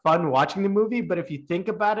lot of fun watching the movie, but if you think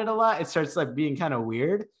about it a lot, it starts like being kind of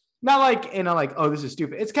weird. Not like, like, oh, this is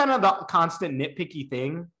stupid. It's kind of the constant nitpicky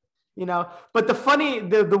thing, But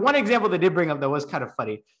the one example they did bring up that was kind of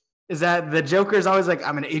funny is that the Joker is always like,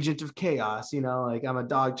 I'm an agent of chaos, like I'm a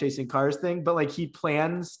dog chasing cars thing, but like he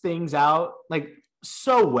plans things out like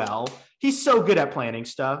so well. He's so good at planning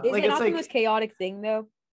stuff. Is it not the most chaotic thing though?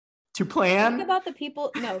 To plan? Think about the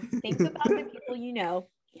people that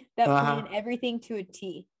plan everything to a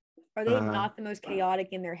T. Are they not the most chaotic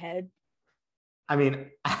in their head? I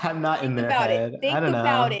mean, I'm not in their head. Think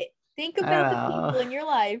about it. Think about the people in your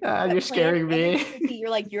life. You're scaring me. You're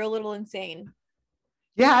like, you're a little insane.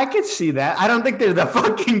 Yeah, I could see that. I don't think they're the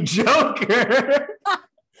fucking Joker.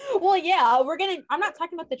 Well, yeah, I'm not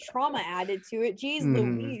talking about the trauma added to it. Jeez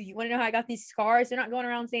Louise, you want to know how I got these scars? They're not going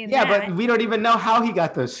around saying Yeah, that. but we don't even know how he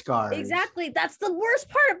got those scars. Exactly. That's the worst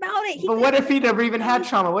part about it. But what if he never even had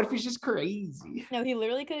trauma? What if he's just crazy? No, he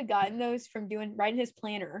literally could have gotten those from writing his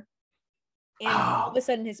planner. And all of a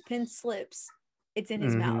sudden his pen slips. It's in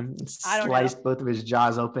his mouth. I don't know. Sliced both of his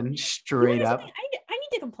jaws open straight up. I need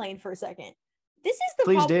to complain for a second. This is the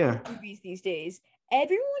Please problem do. with movies these days.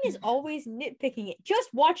 Everyone is always nitpicking it.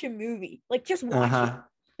 Just watch a movie. Like, just watch it.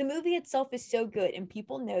 The movie itself is so good, and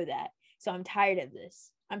people know that. So I'm tired of this.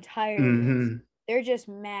 I'm tired of this. They're just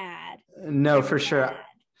mad. No, for sure.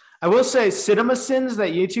 I will say Cinema Sins,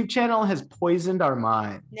 that YouTube channel, has poisoned our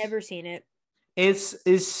minds. Never seen it.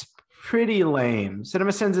 It's pretty lame.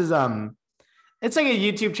 Cinema Sins is it's like a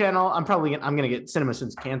YouTube channel. I'm gonna get Cinema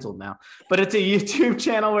Sins canceled now, but it's a YouTube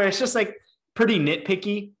channel where it's just like pretty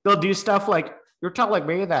nitpicky. They'll do stuff like, you're telling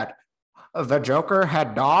me that the Joker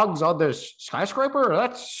had dogs on this skyscraper?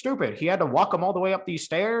 That's stupid. He had to walk them all the way up these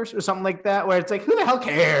stairs or something like that, where it's like, who the hell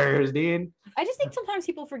cares, dude? I just think sometimes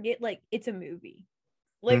people forget, like, it's a movie.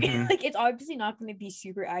 Like, like it's obviously not going to be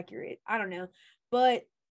super accurate. I don't know. But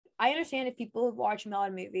I understand if people watch a lot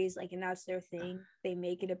of movies, like, and that's their thing. They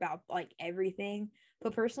make it about, like, everything.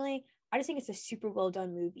 But personally, I just think it's a super well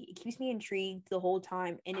done movie. It keeps me intrigued the whole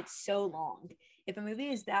time, and it's so long. If a movie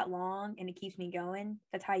is that long and it keeps me going,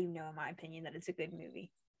 that's how you know, in my opinion, that it's a good movie.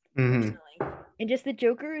 Personally. And just the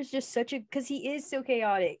Joker is just because he is so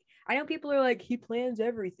chaotic. I know people are like, he plans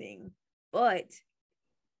everything, but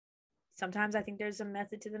sometimes I think there's a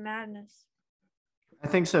method to the madness. I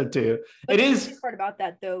think so too. But the best part about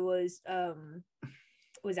that though was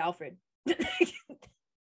Alfred.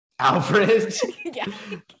 Alfred? Yeah.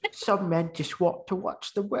 Some men just want to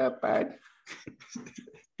watch the wereman.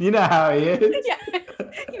 You know how he is. Yeah.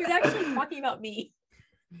 He was actually talking about me.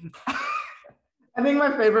 I think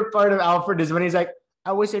my favorite part of Alfred is when he's like,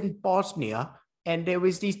 I was in Bosnia and there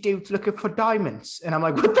was these dudes looking for diamonds. And I'm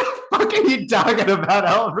like, what the fuck are you talking about,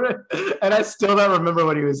 Alfred? And I still don't remember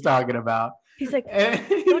what he was talking about. He's like,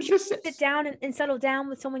 don't you sit down and settle down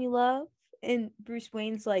with someone you love? And Bruce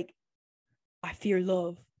Wayne's like, I fear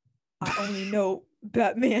love. I only know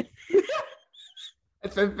Batman.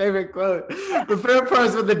 That's my favorite quote. The favorite part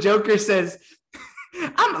is when the Joker says,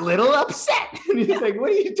 I'm a little upset. And he's like, what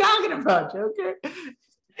are you talking about, Joker?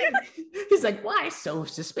 He's like, why so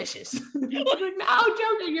suspicious? He's like, no,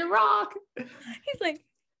 Joker, you're wrong. He's like,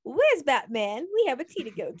 where's Batman? We have a tea to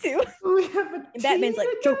go to. We have a and Batman's like,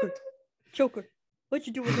 Joker, what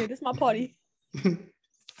you doing here? This is my party.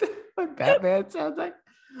 What Batman sounds like.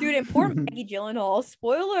 Dude, and poor Maggie Gyllenhaal.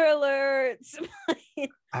 Spoiler alerts.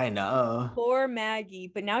 I know. Poor Maggie.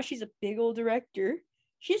 But now she's a big old director.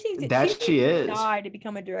 She is. Die to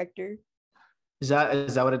become a director. Is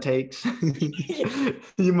that what it takes?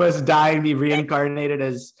 You must die and be reincarnated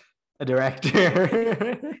as a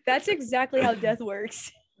director. That's exactly how death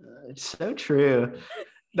works. It's so true.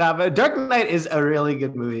 Nah, but Dark Knight is a really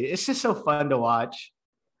good movie. It's just so fun to watch.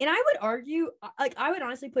 And I would argue, like, I would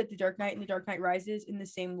honestly put The Dark Knight and The Dark Knight Rises in the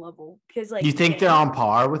same level. Because, like, you think they're on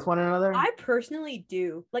par with one another? I personally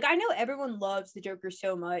do. Like, I know everyone loves the Joker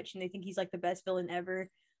so much and they think he's, like, the best villain ever.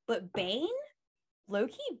 But Bane,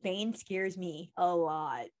 low-key, Bane scares me a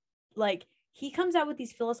lot. Like, he comes out with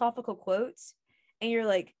these philosophical quotes and you're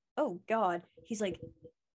like, oh, God. He's like,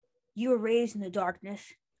 you were raised in the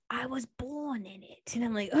darkness. I was born in it. And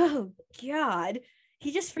I'm like, oh, God.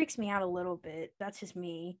 He just freaks me out a little bit. That's just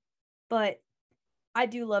me. But I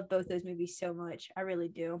do love both those movies so much. I really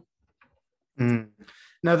do.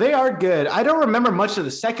 No, they are good. I don't remember much of the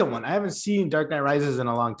second one. I haven't seen Dark Knight Rises in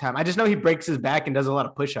a long time. I just know he breaks his back and does a lot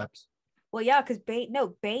of push-ups. Well, yeah, because Bane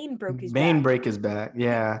broke his back. Bane break his back,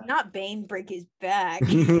 yeah. Not Bane break his back.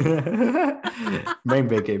 Bane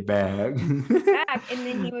break his back. And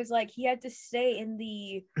then he was like, he had to stay in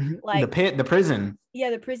the the prison. Yeah,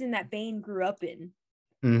 the prison that Bane grew up in.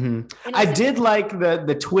 I did like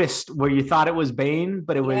the twist where you thought it was Bane,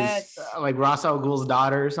 but it was like Ra's al Ghul's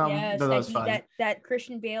daughter or something. Yes, that was fun. That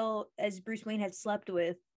Christian Bale as Bruce Wayne had slept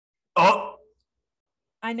with. Oh,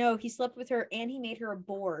 I know, he slept with her and he made her a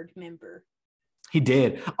board member. He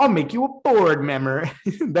did. I'll make you a board member.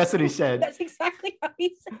 That's what he said. That's exactly how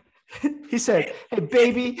he said. He said, hey,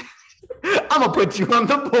 baby, I'm going to put you on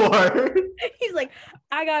the board. He's like,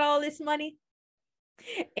 I got all this money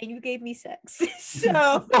and you gave me sex.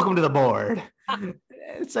 So welcome to the board.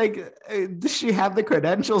 It's like, does she have the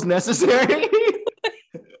credentials necessary?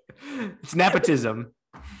 It's nepotism.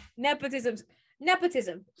 Nepotism's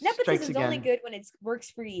only good when it works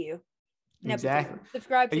for you. Exactly.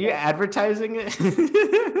 Subscribe Are today. you advertising it?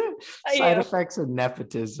 Side effects of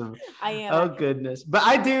nepotism. I am. Oh goodness. But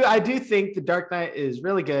I do think The Dark Knight is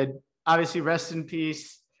really good. Obviously, rest in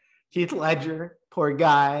peace, Heath Ledger. Poor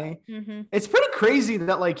guy. Mm-hmm. It's pretty crazy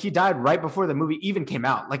that like he died right before the movie even came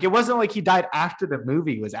out. Like it wasn't like he died after the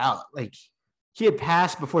movie was out. Like he had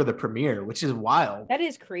passed before the premiere, which is wild. That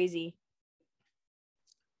is crazy.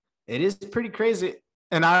 It is pretty crazy.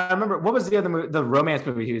 And I remember, what was the other movie, the romance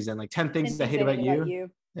movie he was in, like 10 Things I Hate About You?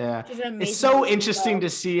 Yeah. It's so interesting to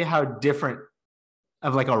see how different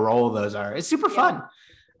of like a role those are. It's super fun.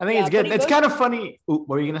 I think it's good. It's kind of funny. Ooh, what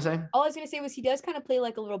were you going to say? All I was going to say was he does kind of play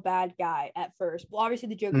like a little bad guy at first. Well, obviously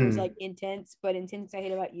the Joker is like intense, but in 10 Things I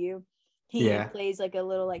Hate About You, he plays like a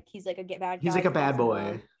little, like he's like a bad guy. He's like a bad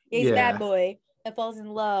boy. He's a bad boy that falls in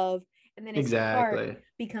love, and then his heart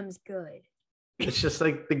becomes good. It's just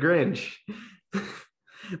like the Grinch.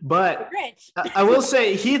 But I will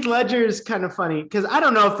say Heath Ledger is kind of funny because I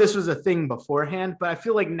don't know if this was a thing beforehand, but I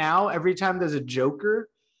feel like now every time there's a Joker,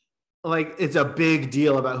 like it's a big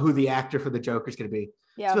deal about who the actor for the Joker is going to be.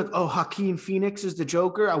 Yeah. So like, oh, Joaquin Phoenix is the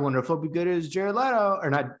Joker. I wonder if he'll be good as Jared Leto or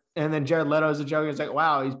not. And then Jared Leto is the Joker. It's like,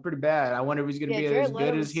 wow, he's pretty bad. I wonder if he's going to be as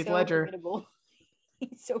good as Heath Ledger.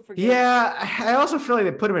 He's so forgettable. Yeah, I also feel like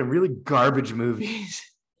they put him in really garbage movies.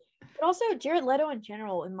 But also Jared Leto in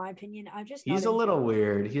general, in my opinion, he's a little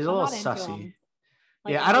weird. He's a little sussy.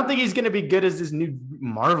 Like, yeah, I don't think he's gonna be good as this new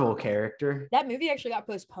Marvel character. That movie actually got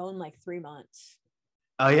postponed like 3 months.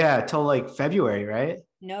 Oh yeah, till like February, right?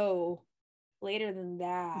 No, later than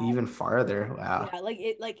that. Even farther. Wow. Yeah,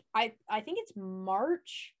 I think it's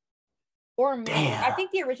March or May. Damn. I think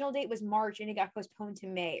the original date was March and it got postponed to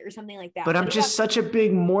May or something like that. But I'm just such a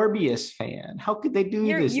big Morbius fan. How could they do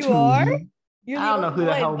this? You are? I don't know who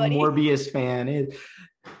the hell Morbius fan is.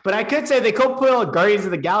 But I could say they could put Guardians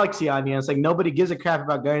of the Galaxy on you. It's like nobody gives a crap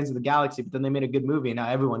about Guardians of the Galaxy, but then they made a good movie and now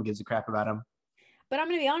everyone gives a crap about them. But I'm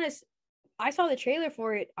going to be honest. I saw the trailer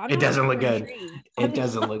for it. It doesn't look good. It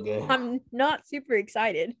doesn't look good. I'm not super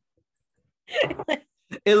excited.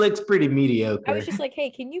 It looks pretty mediocre. I was just like,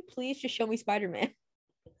 hey, can you please just show me Spider-Man?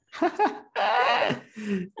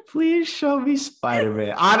 Please show me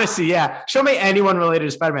Spider-Man. Honestly, yeah. Show me anyone related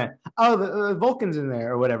to Spider-Man. Oh, the Vulcan's in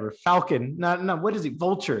there or whatever. Falcon. No, what is he?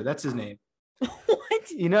 Vulture. That's his name.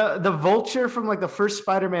 What? You know, the Vulture from like the first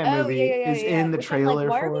Spider-Man movie is in the trailer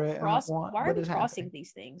for it. Why are we crossing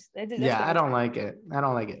these things? I don't like it.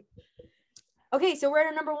 Okay, so we're at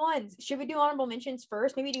our number ones. Should we do honorable mentions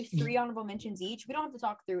first? Maybe do 3 honorable mentions each. We don't have to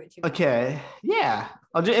talk through it too much. Okay. Yeah.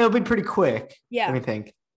 It'll be pretty quick. Yeah. Let me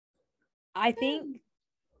think. I think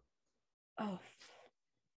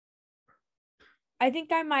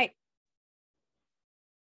I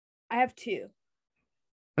have 2.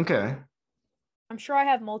 Okay. I'm sure I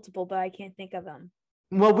have multiple, but I can't think of them.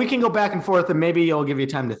 Well, we can go back and forth and maybe I'll give you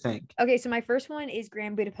time to think. Okay, so my first one is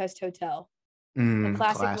Grand Budapest Hotel. The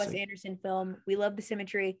classic Wes Anderson film. We love the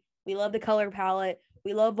symmetry. We love the color palette.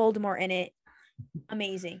 We love Voldemort in it.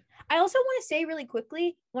 Amazing. I also want to say really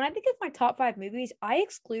quickly, when I think of my top 5 movies, I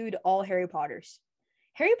exclude all Harry Potters.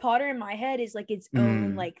 Harry Potter in my head is like its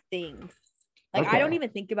own like thing. Like I don't even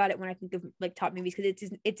think about it when I think of like top movies because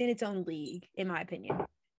it's in its own league, in my opinion.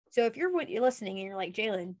 So if you're listening and you're like,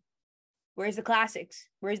 Jalen, where's the classics?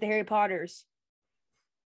 Where's the Harry Potters?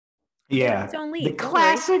 Yeah, the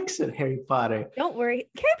classics of Harry Potter. Don't worry,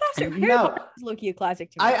 Harry Potter is low-key a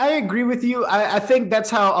classic to me. I agree with you. I think that's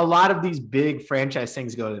how a lot of these big franchise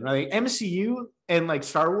things go. Like MCU and like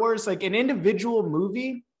Star Wars, like an individual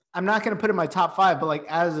movie, I'm not going to put in my top 5, but like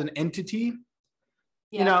as an entity,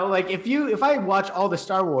 you know, like if I watch all the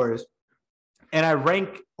Star Wars and I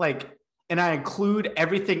rank and I include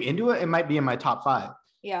everything into it, it might be in my top 5.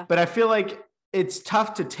 Yeah. But I feel like it's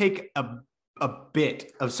tough to take a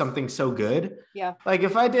bit of something so good. Yeah. Like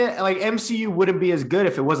if I did, like MCU wouldn't be as good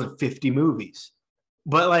if it wasn't 50 movies.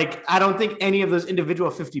 But like, I don't think any of those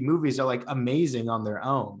individual 50 movies are like amazing on their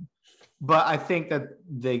own. But I think that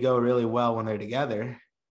they go really well when they're together.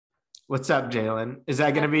 What's up, Jalen? Is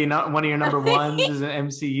that going to be one of your number ones as an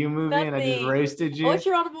MCU movie? And I just roasted you. What's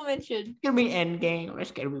your honorable mention? It's going to be Endgame.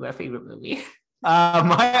 It's going to be my favorite movie.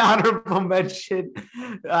 My honorable mention,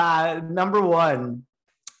 number 1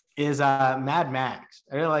 is Mad Max.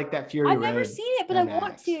 I really like that Fury Road. I've never seen it, but I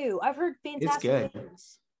want to. I've heard fantastic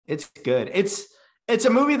things. It's good. It's a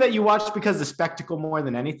movie that you watch because of the spectacle more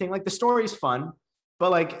than anything. Like the story's fun,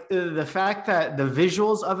 but like the fact that the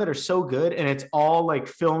visuals of it are so good and it's all like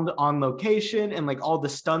filmed on location and like all the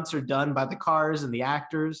stunts are done by the cars and the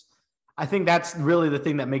actors. I think that's really the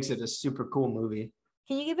thing that makes it a super cool movie.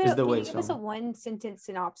 Can you give us a 1-sentence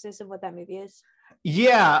synopsis of what that movie is?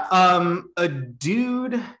 Yeah. A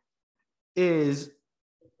dude is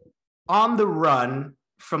on the run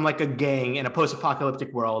from like a gang in a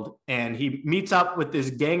post-apocalyptic world, and he meets up with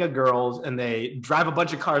this gang of girls and they drive a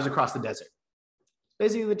bunch of cars across the desert.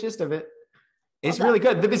 Basically the gist of it. It's really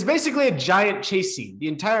good. It's basically a giant chase scene. The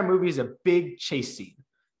entire movie is a big chase scene,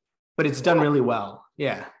 but it's done really well.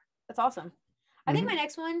 Yeah. That's awesome. I think my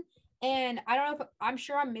next one, and I don't know if I'm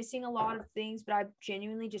sure I'm missing a lot of things, but I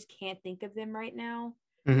genuinely just can't think of them right now.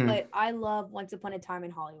 But I love Once Upon a Time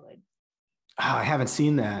in Hollywood. Oh, I haven't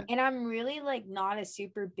seen that. And I'm really like not a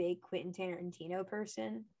super big Quentin Tarantino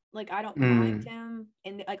person. Like I don't mind him,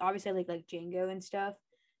 and like obviously like Django and stuff.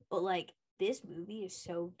 But like this movie is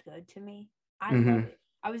so good to me. I love it.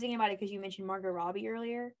 I was thinking about it because you mentioned Margot Robbie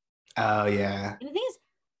earlier. Oh yeah. And the thing is,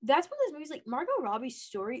 that's one of those movies like Margot Robbie's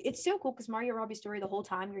story. It's so cool because Margot Robbie's story, the whole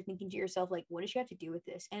time you're thinking to yourself like, what does she have to do with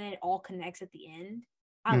this? And then it all connects at the end.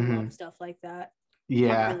 I love stuff like that.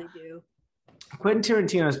 Yeah, I really do. Quentin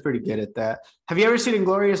Tarantino is pretty good at that. Have you ever seen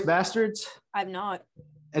Inglourious Bastards? I've not.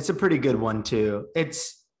 It's a pretty good one too.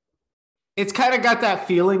 It's kind of got that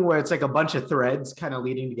feeling where it's like a bunch of threads kind of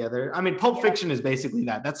leading together. I mean, Pulp Fiction is basically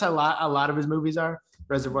that. That's how a lot of his movies are.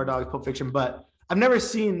 Reservoir Dogs, Pulp Fiction, but I've never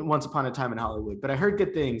seen Once Upon a Time in Hollywood, but I heard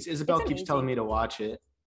good things. Isabel keeps telling me to watch it,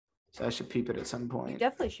 so I should peep it at some point. You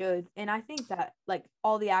definitely should. And I think that like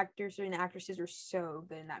all the actors and actresses were so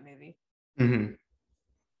good in that movie.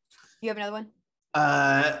 You have another one?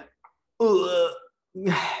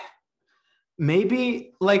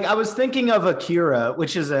 Maybe like I was thinking of Akira,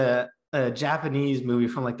 which is a Japanese movie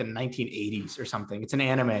from like the 1980s or something. It's an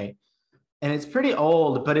anime, and it's pretty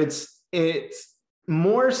old, but it's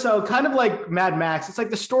more so kind of like Mad Max. It's like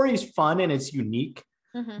the story is fun and it's unique,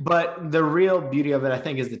 but the real beauty of it, I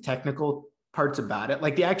think, is the technical parts about it.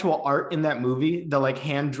 Like the actual art in that movie, the like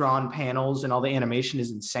hand-drawn panels and all the animation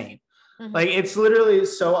is insane. Like it's literally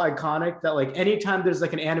so iconic that like anytime there's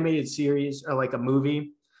like an animated series or like a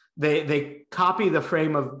movie, they copy the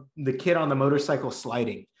frame of the kid on the motorcycle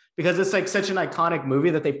sliding, because it's like such an iconic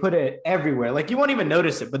movie that they put it everywhere. Like you won't even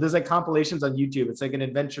notice it, but there's like compilations on YouTube. It's like an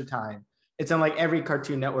Adventure Time. It's on like every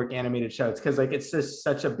Cartoon Network animated show. It's because like it's just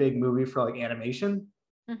such a big movie for like animation.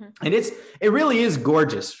 And it really is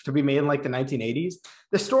gorgeous to be made in like the 1980s.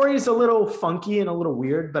 The story is a little funky and a little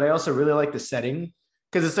weird, but I also really like the setting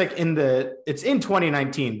because it's like it's in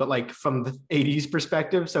 2019, but like from the 80s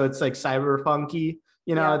perspective. So it's like cyberpunky,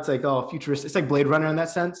 you know, it's like all futuristic. It's like Blade Runner in that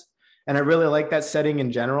sense. And I really like that setting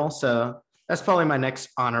in general. So that's probably my next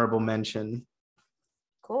honorable mention.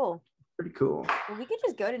 Cool. Pretty cool. Well, we could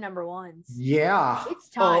just go to number ones. Yeah. It's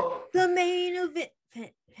time. The main event.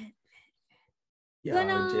 The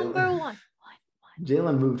number one.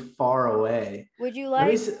 Jalen moved far away. Would you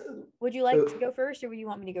like to go first, or would you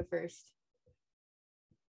want me to go first?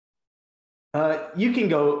 You can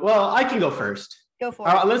go. Well, I can go first. Go for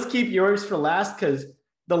it. Let's keep yours for last, because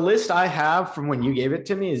the list I have from when you gave it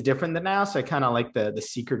to me is different than now. So I kind of like the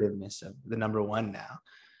secretiveness of the number one now.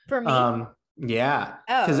 For me? Yeah.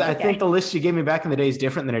 Because I think the list you gave me back in the day is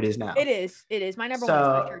different than it is now. It is. My number one is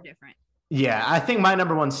for sure different. Yeah, I think my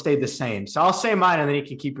number one stayed the same. So I'll say mine and then you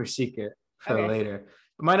can keep your secret for later.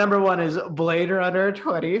 My number one is Blade Runner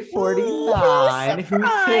 2049. Who could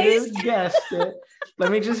have guessed it?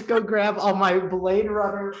 Let me just go grab all my Blade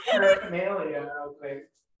Runner paraphernalia real quick.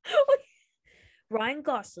 Ryan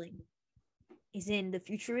Gosling is in the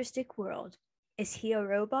futuristic world. Is he a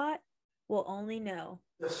robot? We'll only know.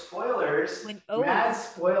 The spoilers, mad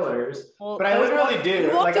spoilers. Well, but I literally do.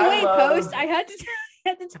 You walked away post. I had to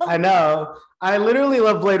tell I know. I literally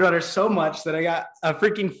love Blade Runner so much that I got a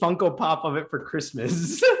freaking Funko Pop of it for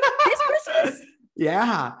Christmas. This Christmas?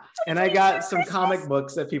 Yeah. And I got some comic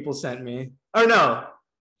books that people sent me. Oh, no.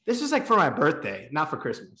 This was like for my birthday, not for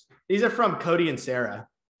Christmas. These are from Cody and Sarah.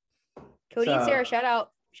 Cody and Sarah, shout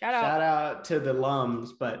out. Shout out to the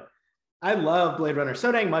Lums. But I love Blade Runner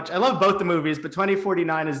so dang much. I love both the movies, but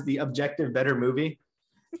 2049 is the objective better movie.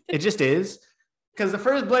 It just is. Because the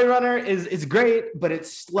first Blade Runner is great, but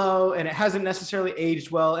it's slow and it hasn't necessarily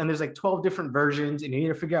aged well. And there's like 12 different versions and you need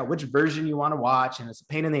to figure out which version you want to watch. And it's a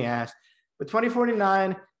pain in the ass. But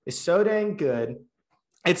 2049 is so dang good.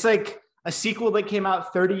 It's like a sequel that came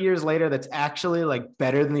out 30 years later that's actually like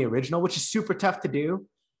better than the original, which is super tough to do.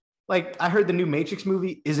 Like I heard the new Matrix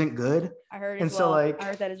movie isn't good. I heard I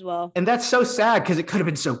heard that as well. And that's so sad because it could have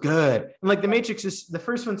been so good. And like the Matrix is the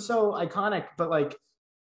first one's so iconic, but like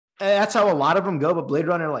that's how a lot of them go. But Blade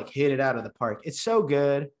Runner like hit it out of the park. It's so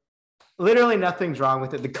good. Literally nothing's wrong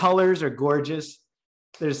with it. The colors are gorgeous.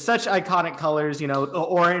 There's such iconic colors, you know, the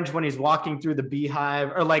orange when he's walking through the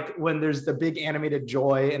beehive, or like when there's the big animated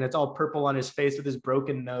Joy and it's all purple on his face with his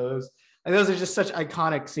broken nose. And those are just such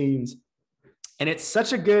iconic scenes. And it's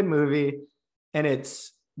such a good movie. And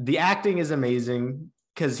the acting is amazing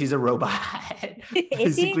because he's a robot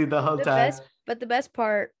basically the whole time. But the best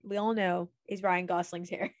part, we all know, is Ryan Gosling's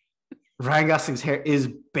hair. Ryan Gosling's hair is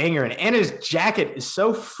banger, and his jacket is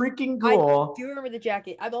so freaking cool. I do remember the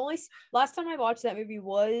jacket. Last time I watched that movie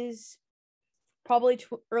was probably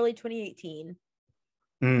early 2018.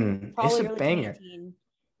 It's a banger.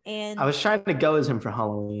 And I was trying to go as him for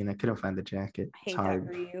Halloween. I couldn't find the jacket. Hate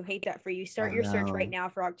that for you. Start your search right now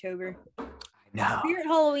for October. No. Spirit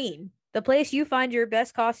Halloween, the place you find your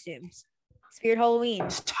best costumes. Spirit Halloween.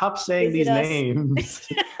 Stop saying these names.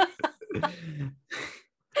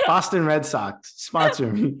 Boston Red Sox,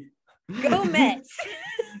 sponsor me. Go Mets.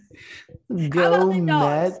 Go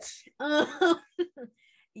Mets.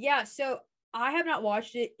 Yeah, so I have not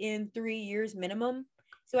watched it in 3 years minimum.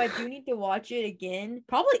 So I do need to watch it again.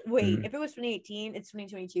 Probably, if it was 2018, it's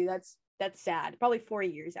 2022. That's sad. Probably 4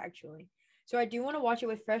 years, actually. So I do want to watch it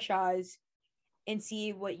with fresh eyes and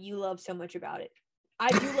see what you love so much about it.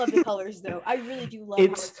 I do love the colors, though. I really do love how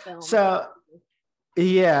it's filmed. So,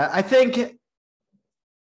 yeah, I think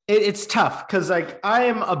it's tough because, like, I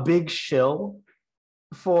am a big shill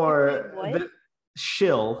for the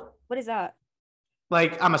shill. What is that?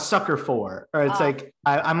 Like, I'm a sucker for, or it's like,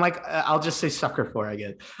 I'm like, I'll just say sucker for, I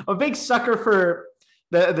guess. I'm a big sucker for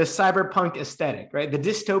the cyberpunk aesthetic, right? The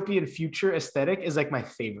dystopian future aesthetic is like my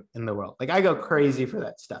favorite in the world. Like, I go crazy for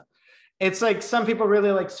that stuff. It's like some people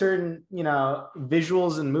really like certain,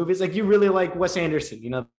 visuals in movies. Like, you really like Wes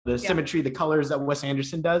Anderson, the symmetry, the colors that Wes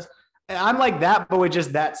Anderson does. And I'm like that, but with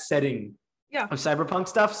just that setting of cyberpunk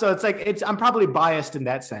stuff. So it's like, I'm probably biased in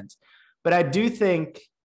that sense. But I do think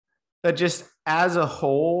that just as a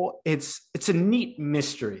whole, it's a neat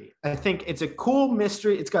mystery. I think it's a cool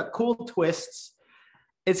mystery. It's got cool twists.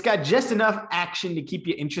 It's got just enough action to keep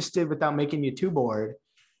you interested without making you too bored.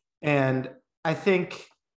 And I think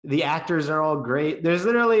the actors are all great. There's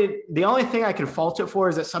literally, the only thing I can fault it for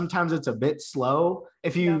is that sometimes it's a bit slow.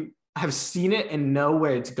 If you have seen it and know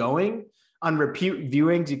where it's going, on repeat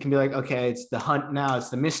viewings, you can be like, okay, it's the hunt now, it's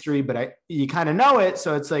the mystery, but you kind of know it.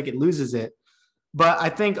 So it's like, it loses it. But I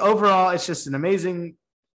think overall, it's just an amazing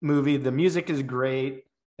movie. The music is great.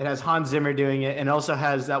 It has Hans Zimmer doing it, and also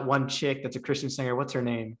has that one chick that's a Christian singer. What's her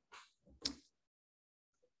name?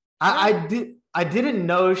 I didn't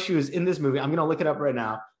know she was in this movie. I'm gonna look it up right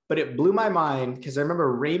now, but it blew my mind because I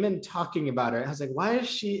remember Raymond talking about her. I was like, why is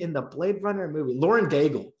she in the Blade Runner movie? Lauren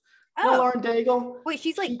Daigle. Oh, Lauren Daigle. Wait,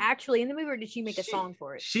 she's like actually in the movie, or did she make a song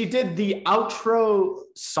for it? She did the outro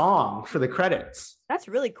song for the credits. That's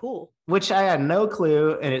really cool. Which I had no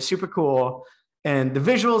clue, and it's super cool. And the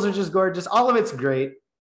visuals are just gorgeous. All of it's great.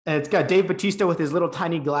 And it's got Dave Bautista with his little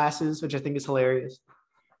tiny glasses, which I think is hilarious.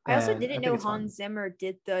 I also didn't know Hans Zimmer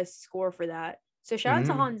did the score for that. So shout out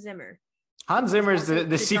to Hans Zimmer. Hans Zimmer is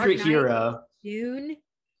the secret hero. Dune.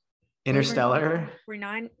 Interstellar.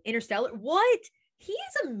 Interstellar. What? He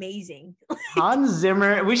is amazing. Hans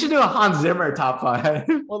Zimmer. We should do a Hans Zimmer top 5.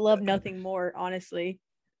 We'll love nothing more, honestly.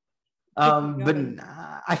 But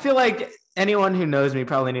I feel like anyone who knows me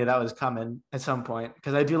probably knew that was coming at some point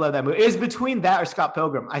because I do love that movie. It's between that or Scott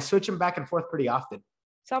Pilgrim. I switch them back and forth pretty often.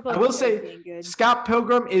 I will say Scott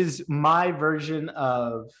Pilgrim is my version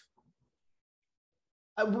of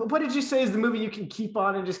what did you say is the movie you can keep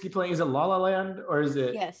on and just keep playing? Is it La La Land or is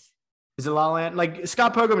it? Yes. Is it La La Land? Like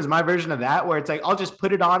Scott Pilgrim is my version of that, where it's like I'll just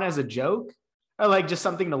put it on as a joke or like just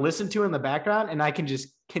something to listen to in the background, and I can just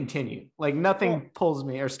continue. Like nothing pulls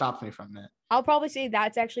me or stops me from that. I'll probably say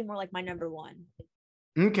that's actually more like my number one.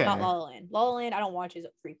 Okay. Not La La Land. La La Land I don't watch as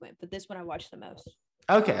frequent, but this one I watch the most.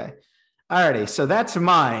 Okay. Alrighty. So that's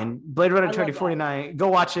mine. Blade Runner 2049. Go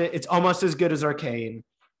watch it. It's almost as good as Arcane.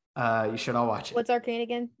 You should all watch it. What's Arcane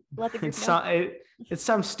again? It's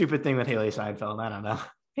some stupid thing with Haley Steinfeld. I don't know.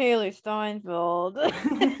 Haley Steinfeld.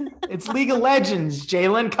 It's League of Legends,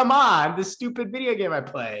 Jalen. Come on. This stupid video game I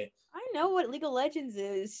play. I know what League of Legends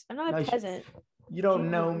is. I'm not a peasant. You don't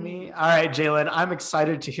know me. All right, Jalen. I'm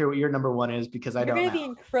excited to hear what your number one is because I don't know. You're going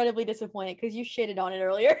to be incredibly disappointed because you shitted on it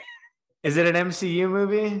earlier. Is it an MCU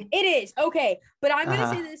movie? It is. Okay. But I'm going to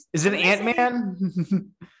say this. Is it Ant-Man?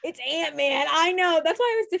 It's Ant-Man. I know. That's why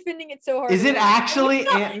I was defending it so hard. Is it actually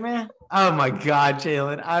Ant-Man? Oh my God,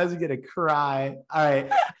 Jalen. I was going to cry. All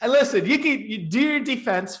right. Listen, you do your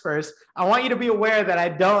defense first. I want you to be aware that I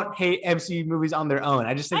don't hate MCU movies on their own.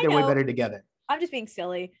 I just think they're way better together. I'm just being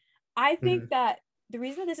silly. I think that the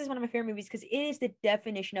reason this is one of my favorite movies because it is the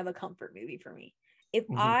definition of a comfort movie for me. If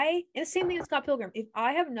and the same thing as Scott Pilgrim, if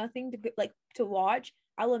I have nothing to watch,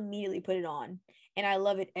 I'll immediately put it on, and I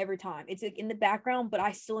love it every time. It's like in the background, but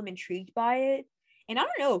I still am intrigued by it, And I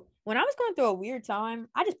don't know, when I was going through a weird time,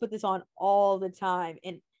 I just put this on all the time.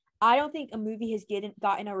 And I don't think a movie has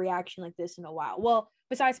gotten a reaction like this in a while. Well,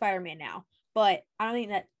 besides Spider-Man now. But I don't think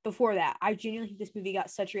that before that, I genuinely think this movie got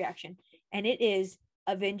such reaction. And it is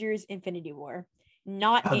Avengers Infinity War.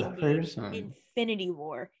 Not Endgame. Infinity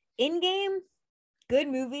War. Endgame, good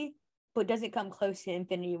movie, but doesn't come close to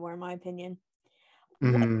Infinity War, in my opinion.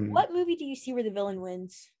 What movie do you see where the villain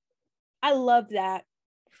wins? I love that.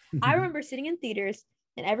 I remember sitting in theaters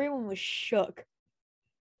and everyone was shook.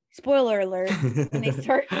 Spoiler alert, when they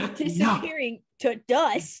start disappearing to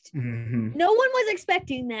dust. No one was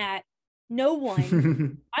expecting that. No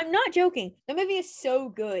one. I'm not joking. The movie is so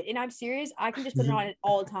good, and I'm serious. I can just put it on at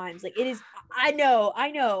all times. Like, it is. I know.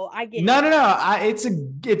 I get it. No.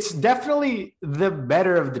 It's definitely the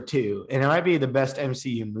better of the two, and it might be the best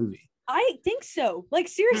MCU movie. I think so. Like,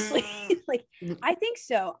 seriously. Like, I think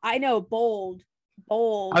so. I know. Bold.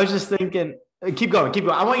 I was just thinking. Keep going.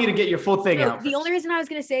 I want you to get your full thing out. The only reason I was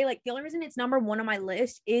gonna say, like, the only reason it's number one on my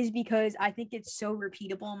list is because I think it's so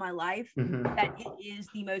repeatable in my life that it is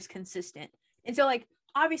the most consistent. And so, like,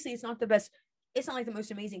 obviously, it's not the best. It's not like the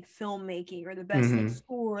most amazing filmmaking or the best like,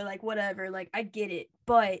 score, like whatever. Like, I get it,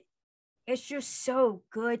 but it's just so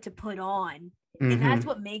good to put on, and that's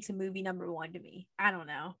what makes a movie number one to me. I don't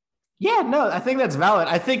know. Yeah, no, I think that's valid.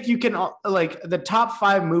 I think you can, like, the top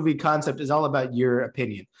 5 movie concept is all about your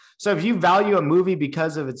opinion. So if you value a movie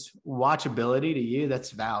because of its watchability to you, that's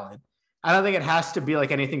valid. I don't think it has to be like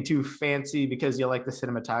anything too fancy because you like the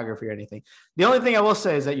cinematography or anything. The only thing I will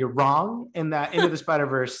say is that you're wrong in that Into the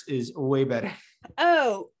Spider-Verse is way better.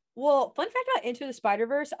 Oh, well, fun fact about Into the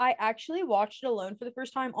Spider-Verse, I actually watched it alone for the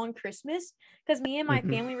first time on Christmas because me and my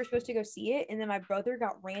family were supposed to go see it, and then my brother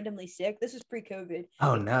got randomly sick. This was pre-COVID.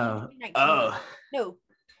 Oh, no. No.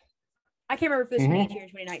 I can't remember if it was 2018 or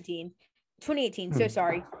 2019. 2018, so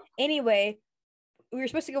sorry. Anyway, we were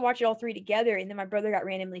supposed to go watch it all 3 together, and then my brother got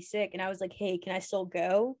randomly sick, and I was like, hey, can I still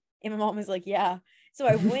go? And my mom was like, yeah. So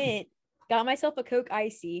I went, got myself a Coke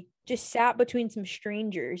Icy, just sat between some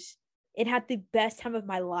strangers. It had the best time of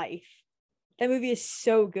my life. That movie is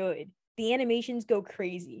so good. The animations go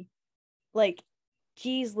crazy. Like,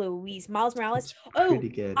 geez Louise. Miles Morales. Pretty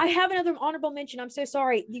good. I have another honorable mention. I'm so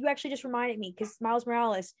sorry. You actually just reminded me because Miles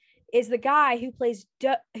Morales is the guy who plays,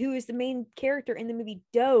 who is the main character in the movie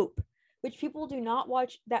Dope, which people do not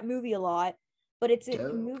watch that movie a lot, but it's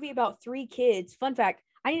a movie about 3 kids. Fun fact,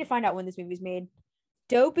 I need to find out when this movie was made.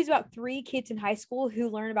 Dope is about 3 kids in high school who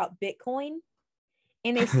learn about Bitcoin.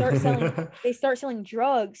 And they start selling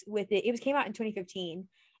drugs with it. Came out in 2015,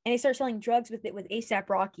 and they start selling drugs with it with A$AP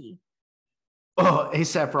Rocky. Oh,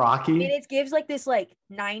 A$AP Rocky. And it gives like this like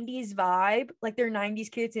 90s vibe, like they're 90s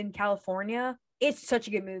kids in California. It's such a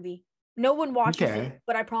good movie. No one watches it,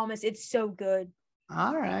 but I promise it's so good.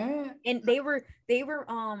 All right. And they were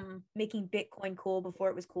making Bitcoin cool before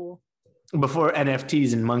it was cool. Before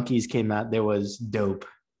NFTs and monkeys came out, there was Dope.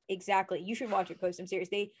 Exactly. You should watch it, Post. I'm serious.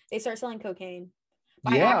 They start selling cocaine.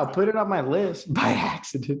 I'll put it on my list by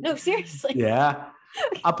accident. No, seriously. Yeah.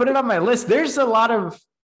 I'll put it on my list. There's a lot of,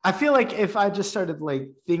 I feel like if I just started like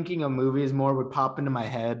thinking of movies, more would pop into my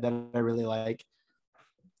head that I really like.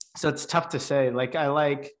 So it's tough to say. Like, I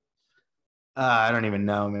don't even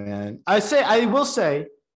know, man. I will say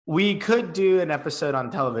we could do an episode on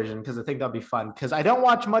television because I think that'll be fun because I don't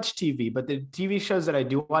watch much TV, but the TV shows that I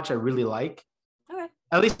do watch, I really like.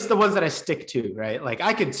 At least the ones that I stick to, right? Like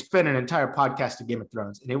I could spend an entire podcast of Game of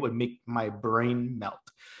Thrones and it would make my brain melt.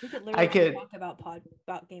 We could literally talk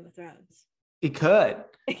about Game of Thrones. It could.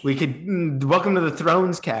 We could welcome to the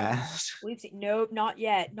Thrones cast. Nope, not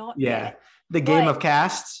yet. Not yet. The Game of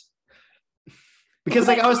Casts. Because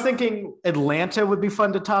like I was thinking Atlanta would be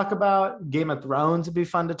fun to talk about. Game of Thrones would be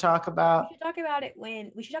fun to talk about. We should talk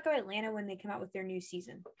about Atlanta when they come out with their new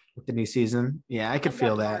season. With the new season? Yeah, I could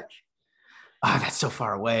feel that. March. Oh, that's so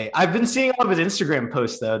far away. I've been seeing all of his Instagram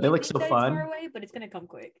posts though. They look so fun. It's far away, but it's gonna come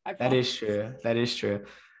quick. That is true.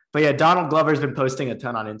 But yeah, Donald Glover's been posting a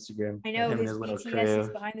ton on Instagram. I know his BTS is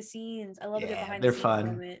behind the scenes. I love it behind the scenes. They're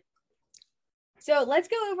fun. So let's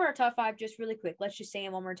go over our top 5 just really quick. Let's just say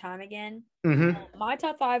them one more time again. My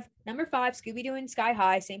top 5: number 5, Scooby-Doo and Sky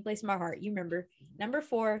High, same place in my heart. You remember. Number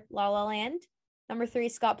 4, La La Land. Number 3,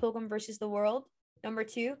 Scott Pilgrim versus the World. Number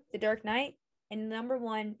 2, The Dark Knight. And number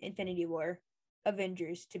 1, Infinity War.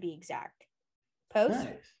 Avengers to be exact. Post?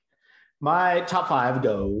 Nice. My top 5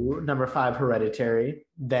 go number 5, Hereditary,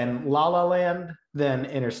 then La La Land, then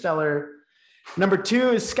Interstellar. Number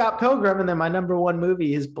 2 is Scott Pilgrim, and then my number 1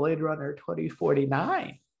 movie is Blade Runner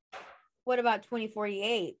 2049. What about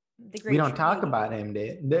 2048? We don't talk about him,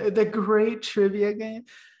 dude. The great trivia game.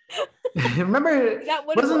 Remember,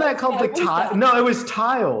 wasn't that called like tile? No, it was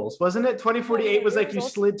tiles, wasn't it? 2048 was like you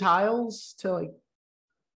slid tiles to like.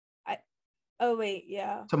 Oh wait,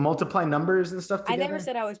 yeah. To multiply numbers and stuff together. I never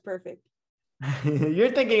said I was perfect.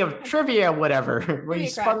 You're thinking of trivia, whatever. Where you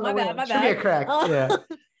spun the wheel. Trivia crack. Yeah.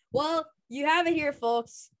 Well, you have it here,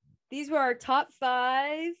 folks. These were our top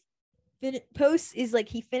 5. Posts is like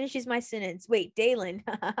he finishes my sentence. Wait, Dalen.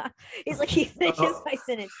 He's like he finishes my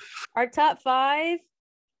sentence. Our top 5.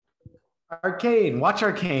 Arcane. Watch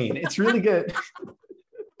Arcane. It's really good.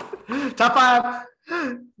 Top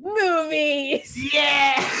 5 movies.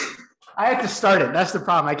 Yeah. I have to start it. That's the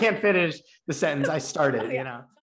problem. I can't finish the sentence. I started, you know.